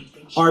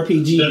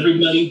RPG.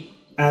 Everybody,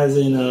 as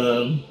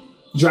in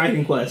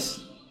Dragon Quest.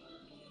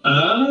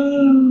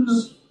 You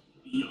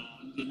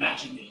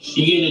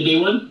getting a day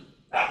one?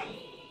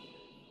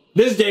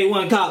 This day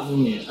one cop for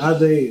me. I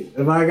think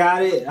if I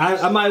got it,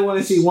 I might want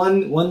to see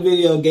one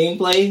video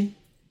gameplay.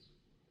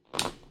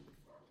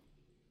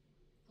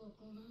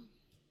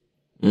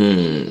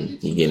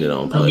 You getting it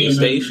on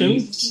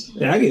PlayStation?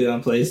 Yeah, I get it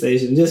on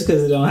PlayStation just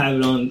because it don't have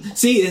it on.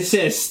 See, it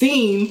says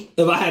Steam.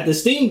 If I had the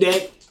Steam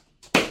Deck,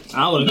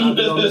 I would have got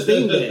it on the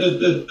Steam Deck.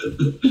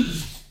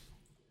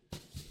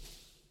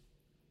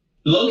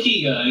 Low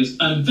key, guys,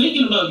 I'm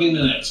thinking about getting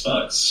an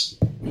Xbox.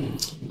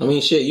 I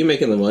mean, shit, you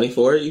making the money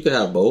for it. You could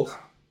have both.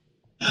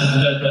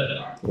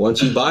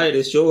 Once you buy it,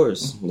 it's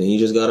yours. Then you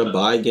just gotta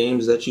buy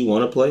games that you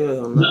want to play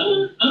on.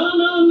 No.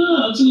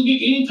 I'm just gonna get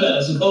Game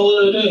Pass and call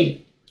it a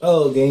day.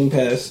 Oh, Game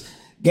Pass.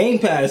 Game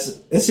Pass,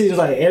 it seems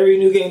like every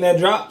new game that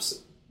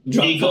drops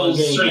it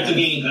goes straight to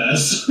Game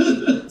Pass.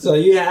 So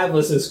you have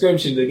a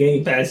subscription to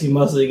Game Pass, you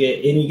mostly get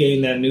any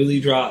game that newly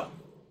dropped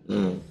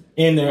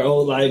in their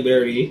old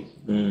library.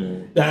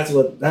 That's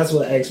what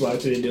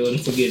Xbox is doing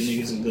for getting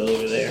niggas to go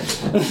over there.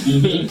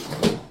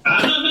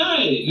 I'm not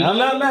mad. I'm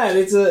not mad.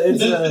 It's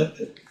a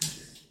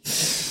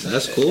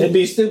That's cool. It'd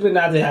be stupid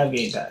not to have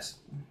Game Pass.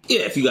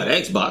 Yeah, if you got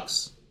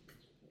Xbox.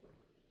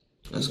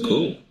 That's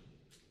cool.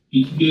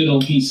 You can get it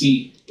on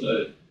PC,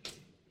 but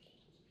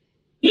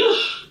yeah,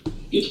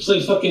 get to play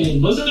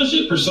fucking what's that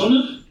shit?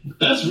 Persona.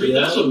 That's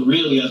what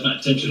really has my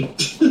attention.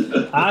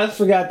 I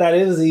forgot that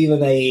it was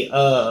even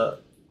a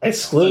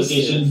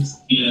exclusive.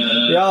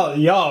 Yeah,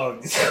 y'all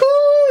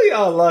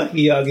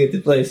lucky y'all get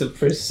to play some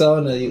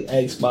Persona, you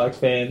Xbox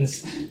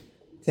fans.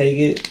 Take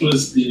it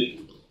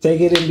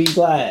and be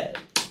glad.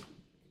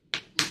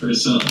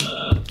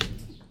 Persona.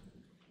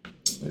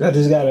 I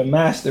just got a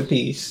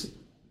masterpiece.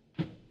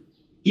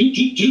 And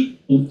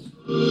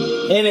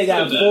they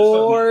got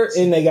 4,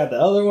 and they got the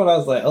other one. I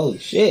was like, oh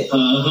shit.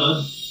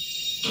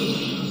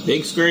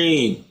 Big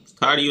screen.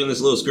 Tired of you in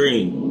this little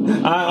screen.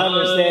 I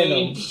understand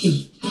them.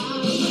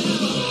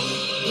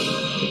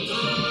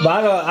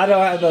 But I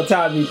don't have no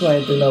time to be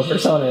playing through no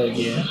Persona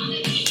again.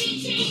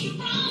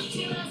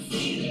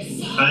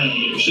 I ain't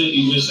hear shit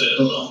you just said.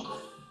 Hold on.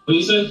 What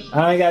you say?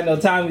 I ain't got no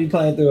time to be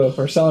playing through a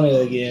Persona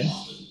again.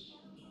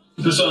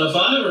 Persona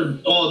 5 or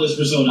all this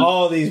Persona?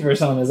 All these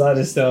Personas. I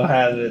just don't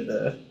have it.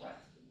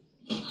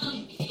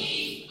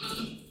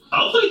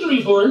 I'll play 3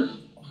 and 4.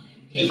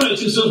 It's probably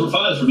too soon for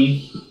 5 for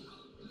me.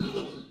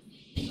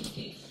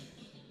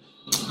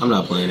 I'm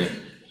not playing it.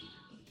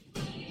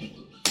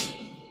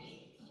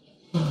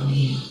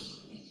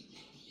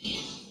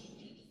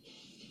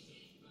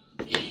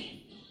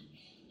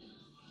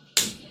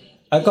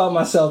 I caught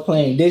myself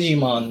playing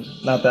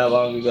Digimon not that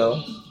long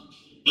ago.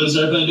 You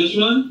started playing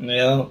Digimon?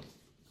 Yeah.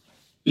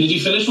 Did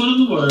you finish one of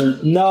them, or?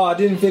 No, I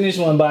didn't finish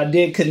one, but I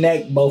did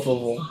connect both of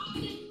them.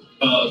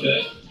 Oh,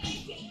 okay.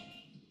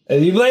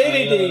 If you play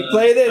anything,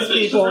 play this,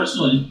 people. The first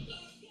one.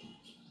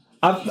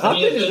 I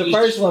finished the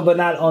first one, but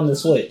not on the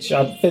Switch.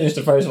 I finished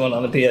the first one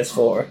on the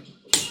PS4.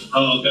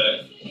 Oh,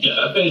 okay.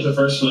 Yeah, I finished the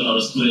first one on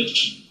the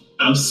Switch.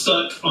 I'm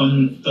stuck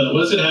on the,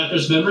 what is it,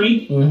 Hacker's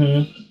Memory?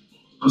 Mm-hmm.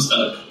 I'm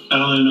stuck. I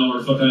don't even know where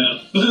the fuck I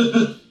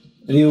am.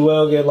 You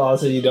will get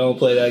lost if you don't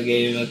play that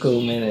game in a cool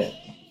minute.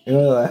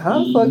 You're like,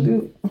 how the fuck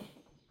do...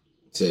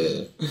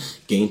 To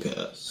Game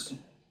Pass.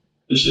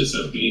 This shit's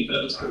so Game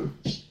Pass.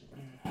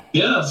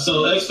 Yeah,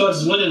 so Xbox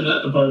is winning in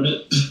that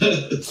department.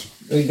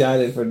 We got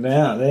it for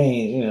now. They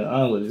ain't,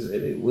 I wouldn't say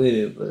they win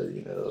it, but,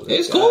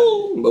 It's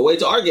cool. But wait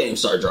till our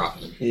games start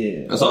dropping.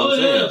 Yeah. That's all I'm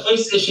saying.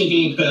 PlayStation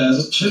Game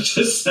Pass. Check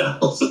this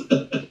out.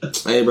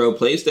 Hey, bro,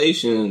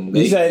 PlayStation.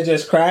 You said it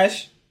just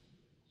crashed?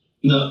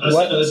 No, I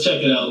said let's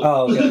check it out.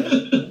 Oh,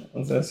 okay.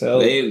 So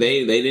they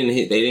didn't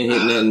hit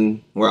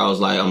nothing where I was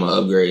like, I'm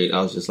gonna upgrade.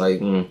 I was just like,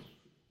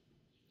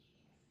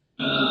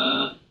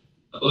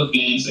 What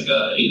games I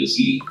got A to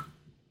C?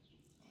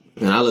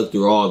 And I looked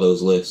through all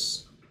those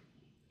lists.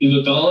 You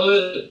looked all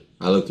of it?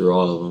 I looked through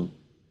all of them.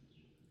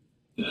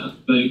 Yeah,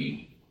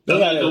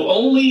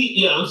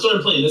 I'm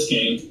starting playing this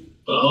game,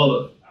 but all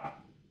of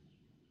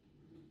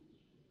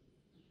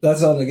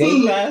that's on the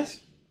Game Pass?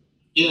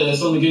 Yeah,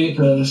 it's on the Game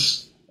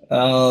Pass.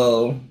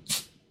 Oh.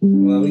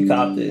 Well, we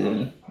copped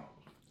it.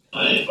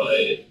 I ain't buy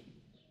it.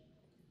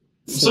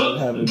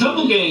 A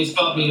couple games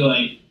caught me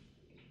like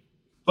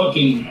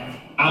fucking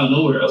out of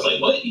nowhere. I was like,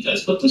 what? You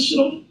guys put this shit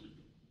on?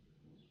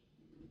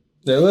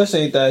 The list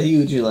ain't that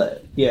huge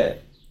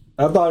yet.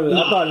 I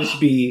thought it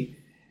should be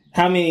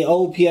how many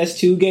old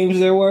PS2 games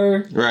there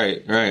were.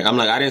 Right. I'm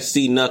like, I didn't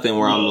see nothing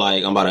where I'm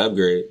like, I'm about to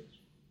upgrade.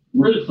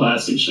 Where the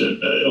classic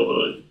shit at?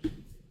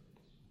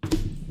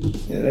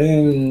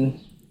 And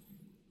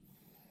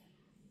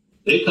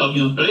they caught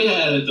me on. They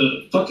had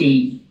the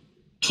fucking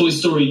Toy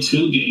Story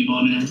 2 game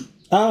on there.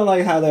 I don't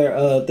like how their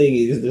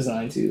thingy is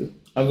designed too.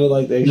 I feel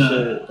like they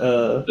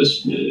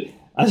should.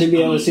 I should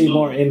be able to see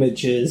more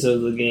images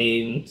of the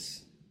games.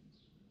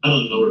 I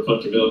don't know where the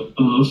fuck to go.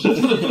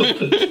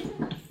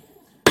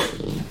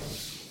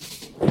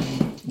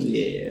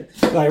 Yeah,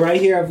 like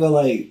right here, I feel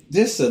like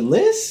just a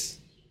list.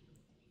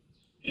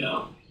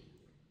 Yeah.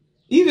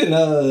 Even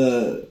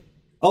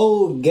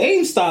old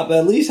GameStop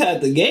at least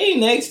had the game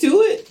next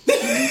to it.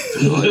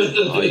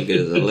 All you get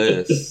is a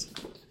list.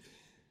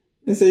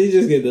 And so you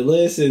just get the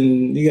list,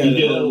 and you got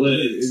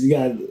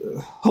to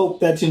hope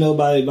that you know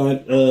by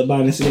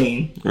buying this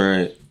game.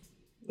 Right.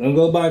 Don't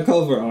go buy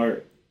cover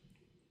art.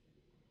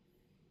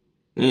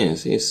 Yeah,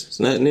 see, it's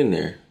nothing in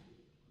there.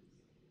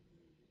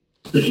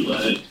 Pretty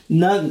much.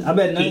 Nothing. I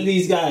bet none of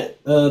these got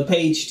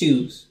page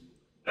 2s.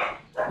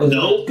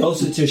 No.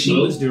 Ghost of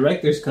Tsushima's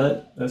director's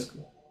cut. That's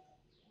cool.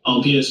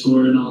 On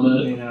PS4 and all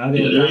that. Yeah,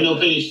 there ain't no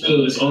page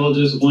 2. It's all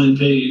just one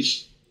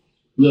page.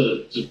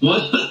 Look, just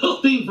one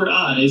little thing for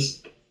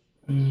eyes.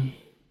 Yeah,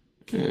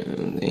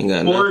 they ain't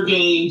got 4 nothing.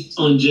 games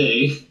on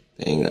J.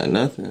 They ain't got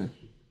nothing.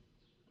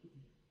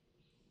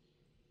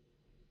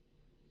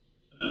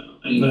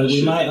 But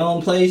we might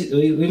own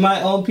we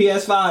might own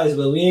PS5s,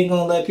 but we ain't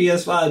gonna let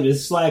PS5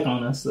 just slack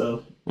on us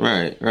though.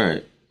 Right.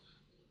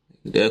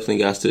 Definitely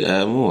got to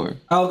add more.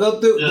 Oh, go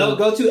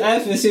to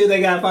F and see if they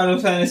got Final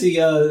Fantasy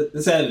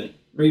 7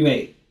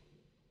 remake.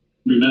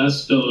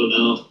 Remastered?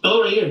 No.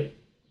 Oh, right here.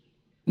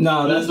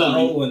 No, that's the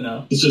old one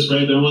though. It's just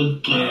regular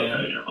one. Yeah. Oh,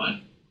 okay, never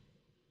mind.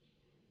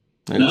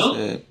 Like I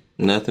said,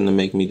 nothing to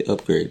make me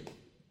upgrade.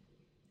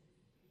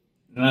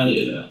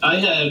 Yeah, I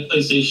had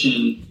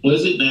PlayStation. What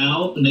is it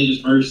now? And they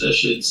just merged that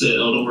shit and said,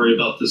 "Oh, don't worry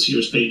about this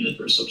year's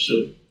payment or some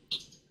shit."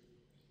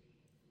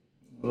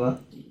 What?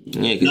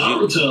 Yeah,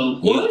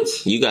 Naruto.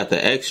 What? You got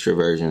the extra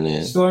version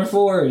then. Storm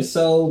 4 is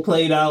so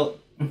played out.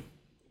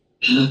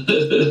 Yeah,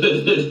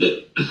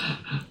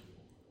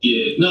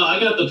 no, I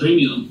got the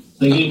premium.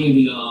 They gave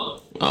me the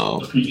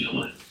premium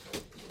one.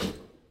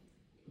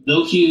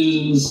 No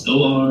Qs,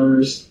 no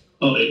Rs.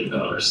 Oh, they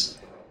got Rs.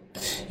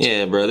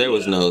 Yeah, bro, there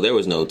was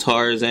no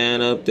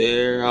Tarzan up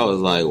there. I was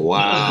like,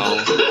 wow.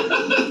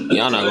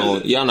 y'all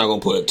not gonna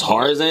put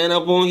Tarzan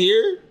up on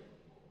here?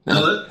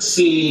 Let's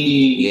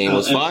see. Game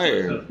was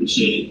fire.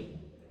 Game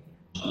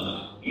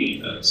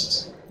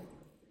Pass.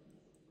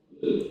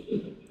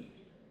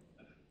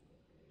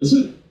 Is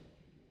it?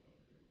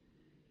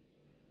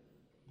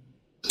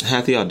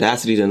 Had the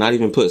audacity to not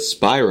even put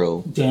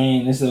Spyro.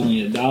 Dang, it's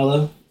only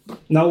 $1.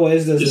 No way,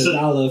 it's just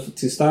 $1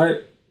 to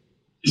start.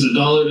 It's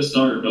 $1 to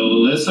start,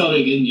 bro. That's how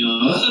they getting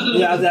y'all.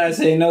 Yeah, I was gonna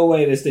say no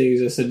way this thing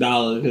is just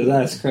 $1 because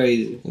that's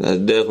crazy. That's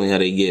definitely how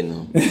they getting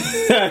them.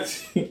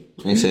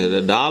 They said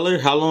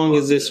 $1. How long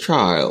is this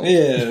trial?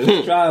 Yeah,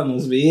 this trial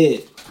must be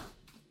it.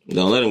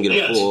 Don't let them get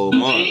a full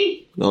month.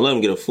 Don't let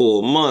them get a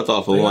full month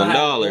off of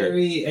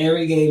 $1.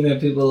 Every game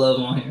that people love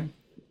on here,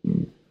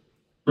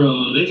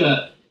 bro. They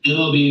got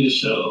MLB The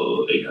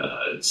Show. They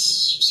got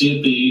Sea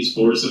of Thieves,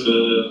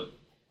 Forza,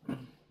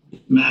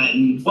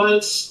 Madden.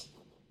 What?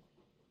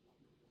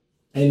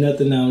 Ain't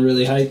nothing I'm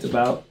really hyped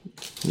about.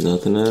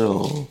 Nothing at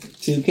all.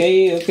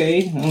 2K,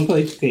 okay. I don't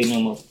play 2K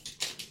no more.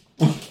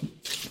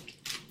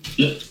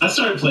 Yeah, I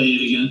started playing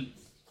it again.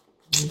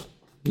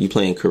 You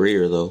playing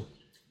career though?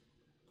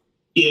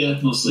 Yeah,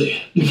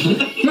 mostly. We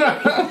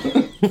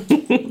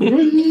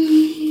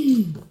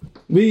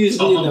used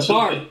to be in the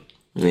park.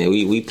 Yeah,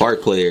 we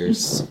park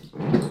players.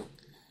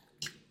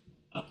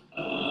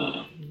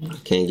 I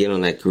can't get on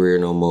that career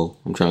no more.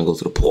 I'm trying to go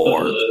to the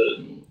park.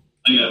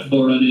 I got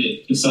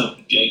 400. It's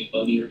not game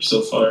on here so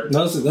far.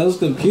 Those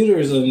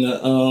computers on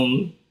the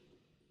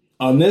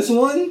on this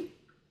one,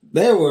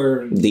 they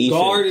were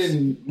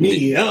guarding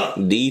me up.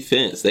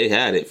 Defense, they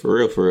had it for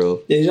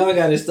real. Yeah, y'all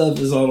got this stuff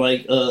is on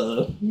like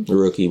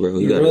rookie, bro.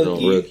 You got it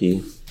on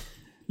rookie.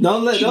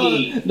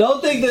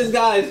 Don't think this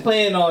guy is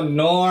playing on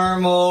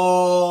normal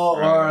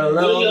or a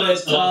little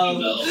bit tough.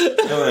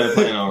 I'm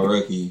playing on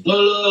rookie.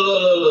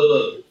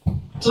 Look.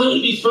 Time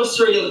to be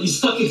frustrated with these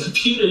fucking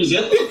computers,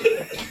 yeah.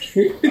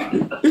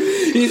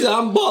 He said,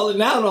 I'm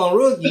balling out on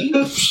Rookie.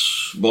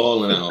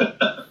 Balling out.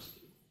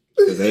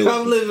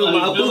 I'm living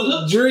my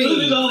hoop dream.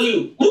 Look at all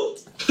you.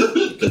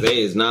 Because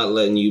they is not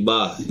letting you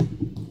buy.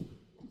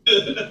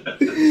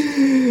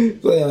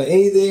 Play on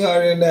anything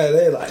harder than that,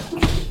 they like.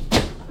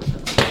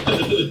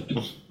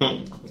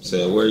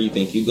 So where you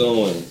think you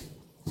going?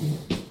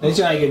 They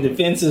trying to get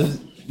defensive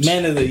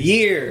man of the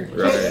year.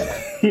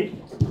 Right.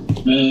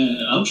 Man,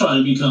 I'm trying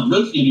to become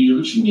rookie of the year.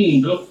 What you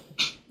mean, bro?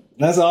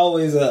 That's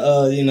always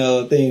a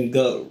thing to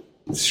go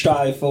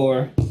strive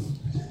for.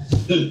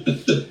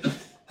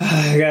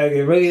 I gotta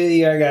get rookie of the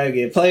year. I gotta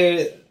get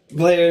player of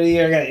the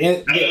year. I gotta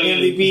get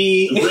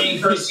MVP. Ring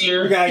first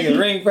year. I gotta get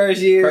ring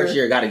first year. First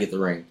year, gotta get the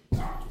ring.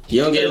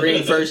 You don't get a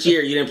ring first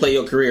year, you didn't play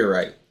your career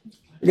right.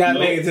 I gotta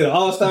make it to the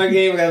All-Star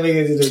game. I gotta make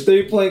it to the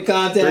 3-point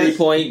contest.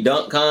 3-point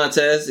dunk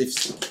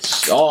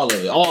contest. All of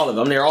it.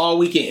 I'm there all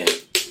weekend.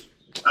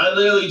 I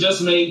literally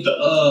just made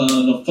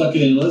the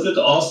fucking, what is it,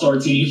 the All-Star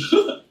team.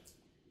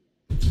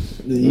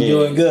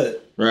 You're doing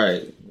good.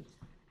 Right.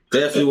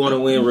 Definitely want to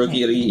win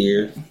Rookie of the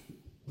Year.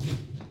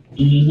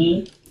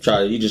 Mm-hmm.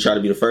 You just try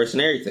to be the first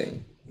and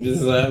everything.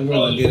 Just like, I'm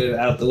going to get it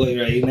out the way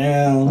right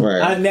now.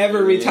 Right. I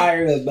never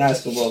retired a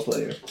basketball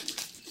player.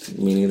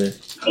 Me neither.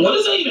 What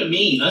does that even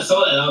mean? I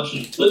saw that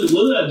option. What did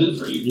that do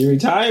for you? You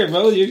retire,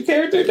 bro. Your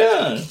character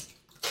done.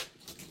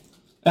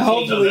 And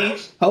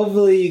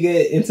hopefully you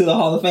get into the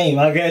Hall of Fame.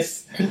 I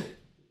guess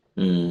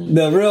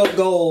the real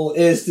goal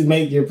is to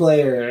make your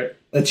player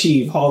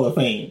achieve Hall of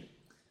Fame.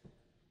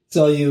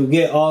 So you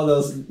get all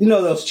those,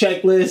 those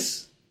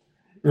checklists,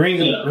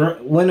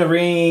 win a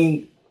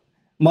ring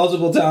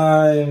multiple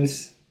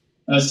times.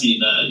 I see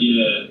that,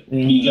 yeah.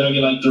 Mm-hmm. You gotta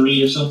get like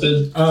 3 or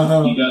something.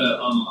 Uh-huh. You gotta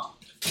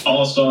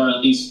All-Star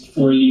at least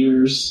 4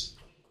 years.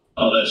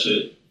 All that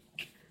shit.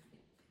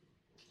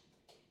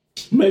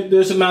 Make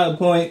this amount of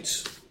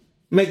points.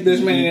 Make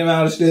this many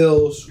amount of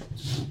steals.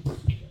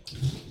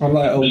 I'm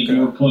like, okay. Make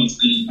more points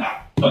than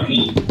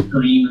fucking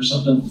Green or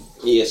something.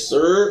 Yes,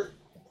 sir.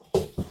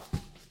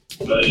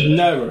 But,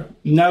 yeah.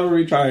 Never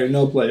retired,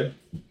 no player.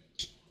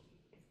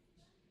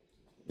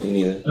 Me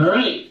neither. All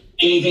right.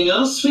 Anything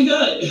else we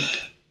got?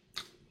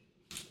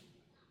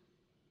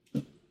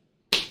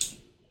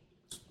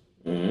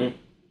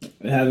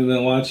 I haven't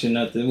been watching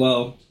nothing.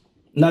 Well,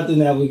 nothing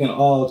that we can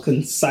all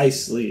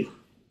consistently.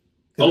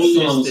 I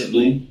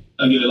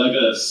give it like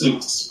a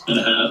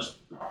 6.5.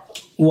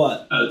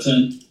 What? Out of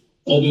 10.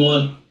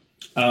 Obi-Wan.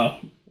 Oh.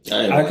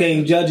 I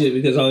can't judge it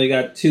because I only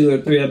got 2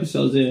 or 3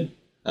 episodes in.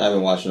 I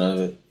haven't watched none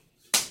of it.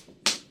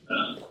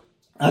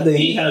 I think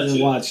he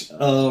hasn't watched.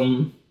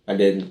 I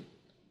didn't.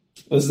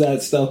 What's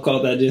that stuff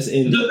called that just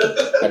ended?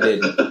 I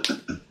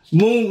didn't.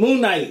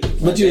 Moon Knight,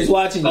 but you was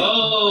watching it.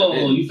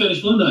 Oh, you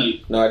finished Moon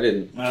Knight. No, I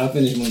didn't. I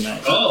finished Moon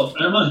Knight. Oh,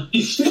 never mind.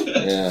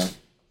 Yeah.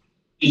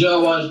 Did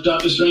y'all watch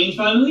Doctor Strange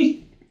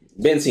finally?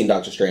 Been seen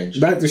Doctor Strange.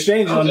 Doctor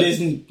Strange on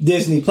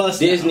Disney Plus.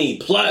 Disney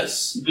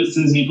Plus.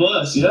 Disney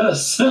Plus,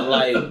 yes. I'm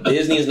like,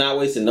 Disney is not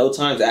wasting no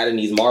time adding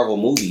these Marvel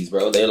movies,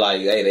 bro. They're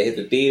like, hey, they hit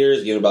the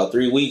theaters, give it about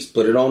 3 weeks,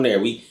 put it on there.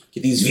 We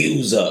get these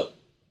views up.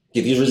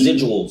 Get these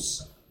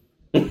residuals.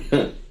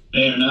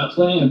 They're not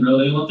playing, bro.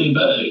 They want their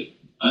bag.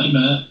 I ain't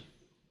mad.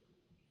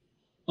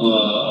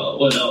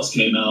 What else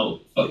came out?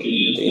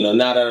 Fucking,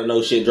 now that I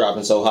know shit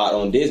dropping so hot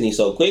on Disney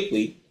so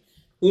quickly,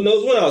 who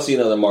knows when I'll see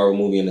another Marvel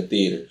movie in the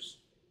theaters.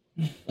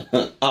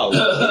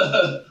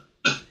 Oh,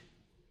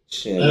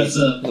 shit.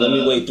 Let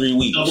me wait 3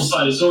 weeks.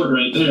 Double-sided sword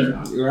right there.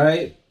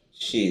 Right?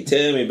 Shit,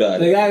 tell me about it.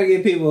 They gotta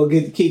get people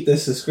to keep the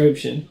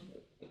subscription.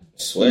 I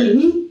swear.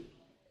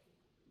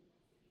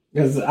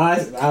 Because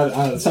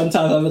I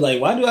sometimes I'm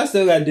like, why do I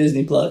still got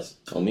Disney Plus?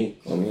 On me.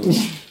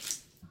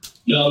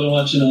 Y'all been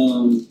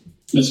watching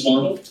Miss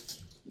Marvel?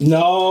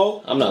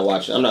 No. I'm not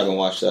gonna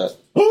watch that.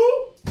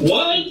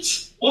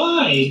 What?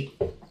 Why?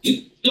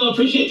 You don't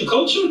appreciate the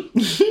culture?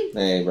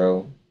 Hey,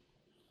 bro.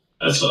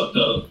 That's fucked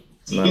up.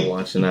 I'm not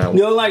watching that one.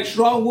 You don't like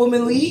strong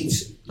woman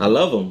leads? I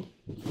love them.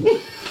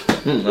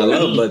 I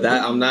love them, but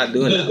I'm not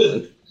doing that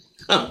one.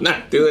 I'm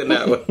not doing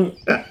that one.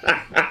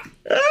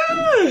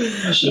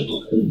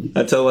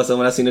 I told myself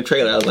when I seen the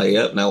trailer, I was like,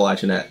 yep, not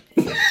watching that.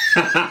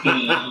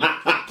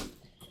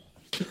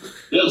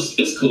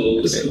 It's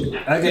cool. It's cool.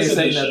 I can't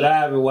say that I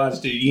haven't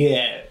watched it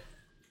yet.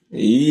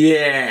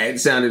 Yeah, it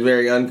sounded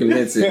very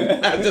unconvincing.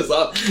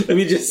 Let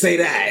me just say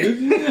that.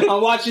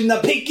 I'm watching the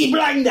Peaky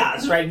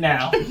Blinders right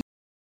now.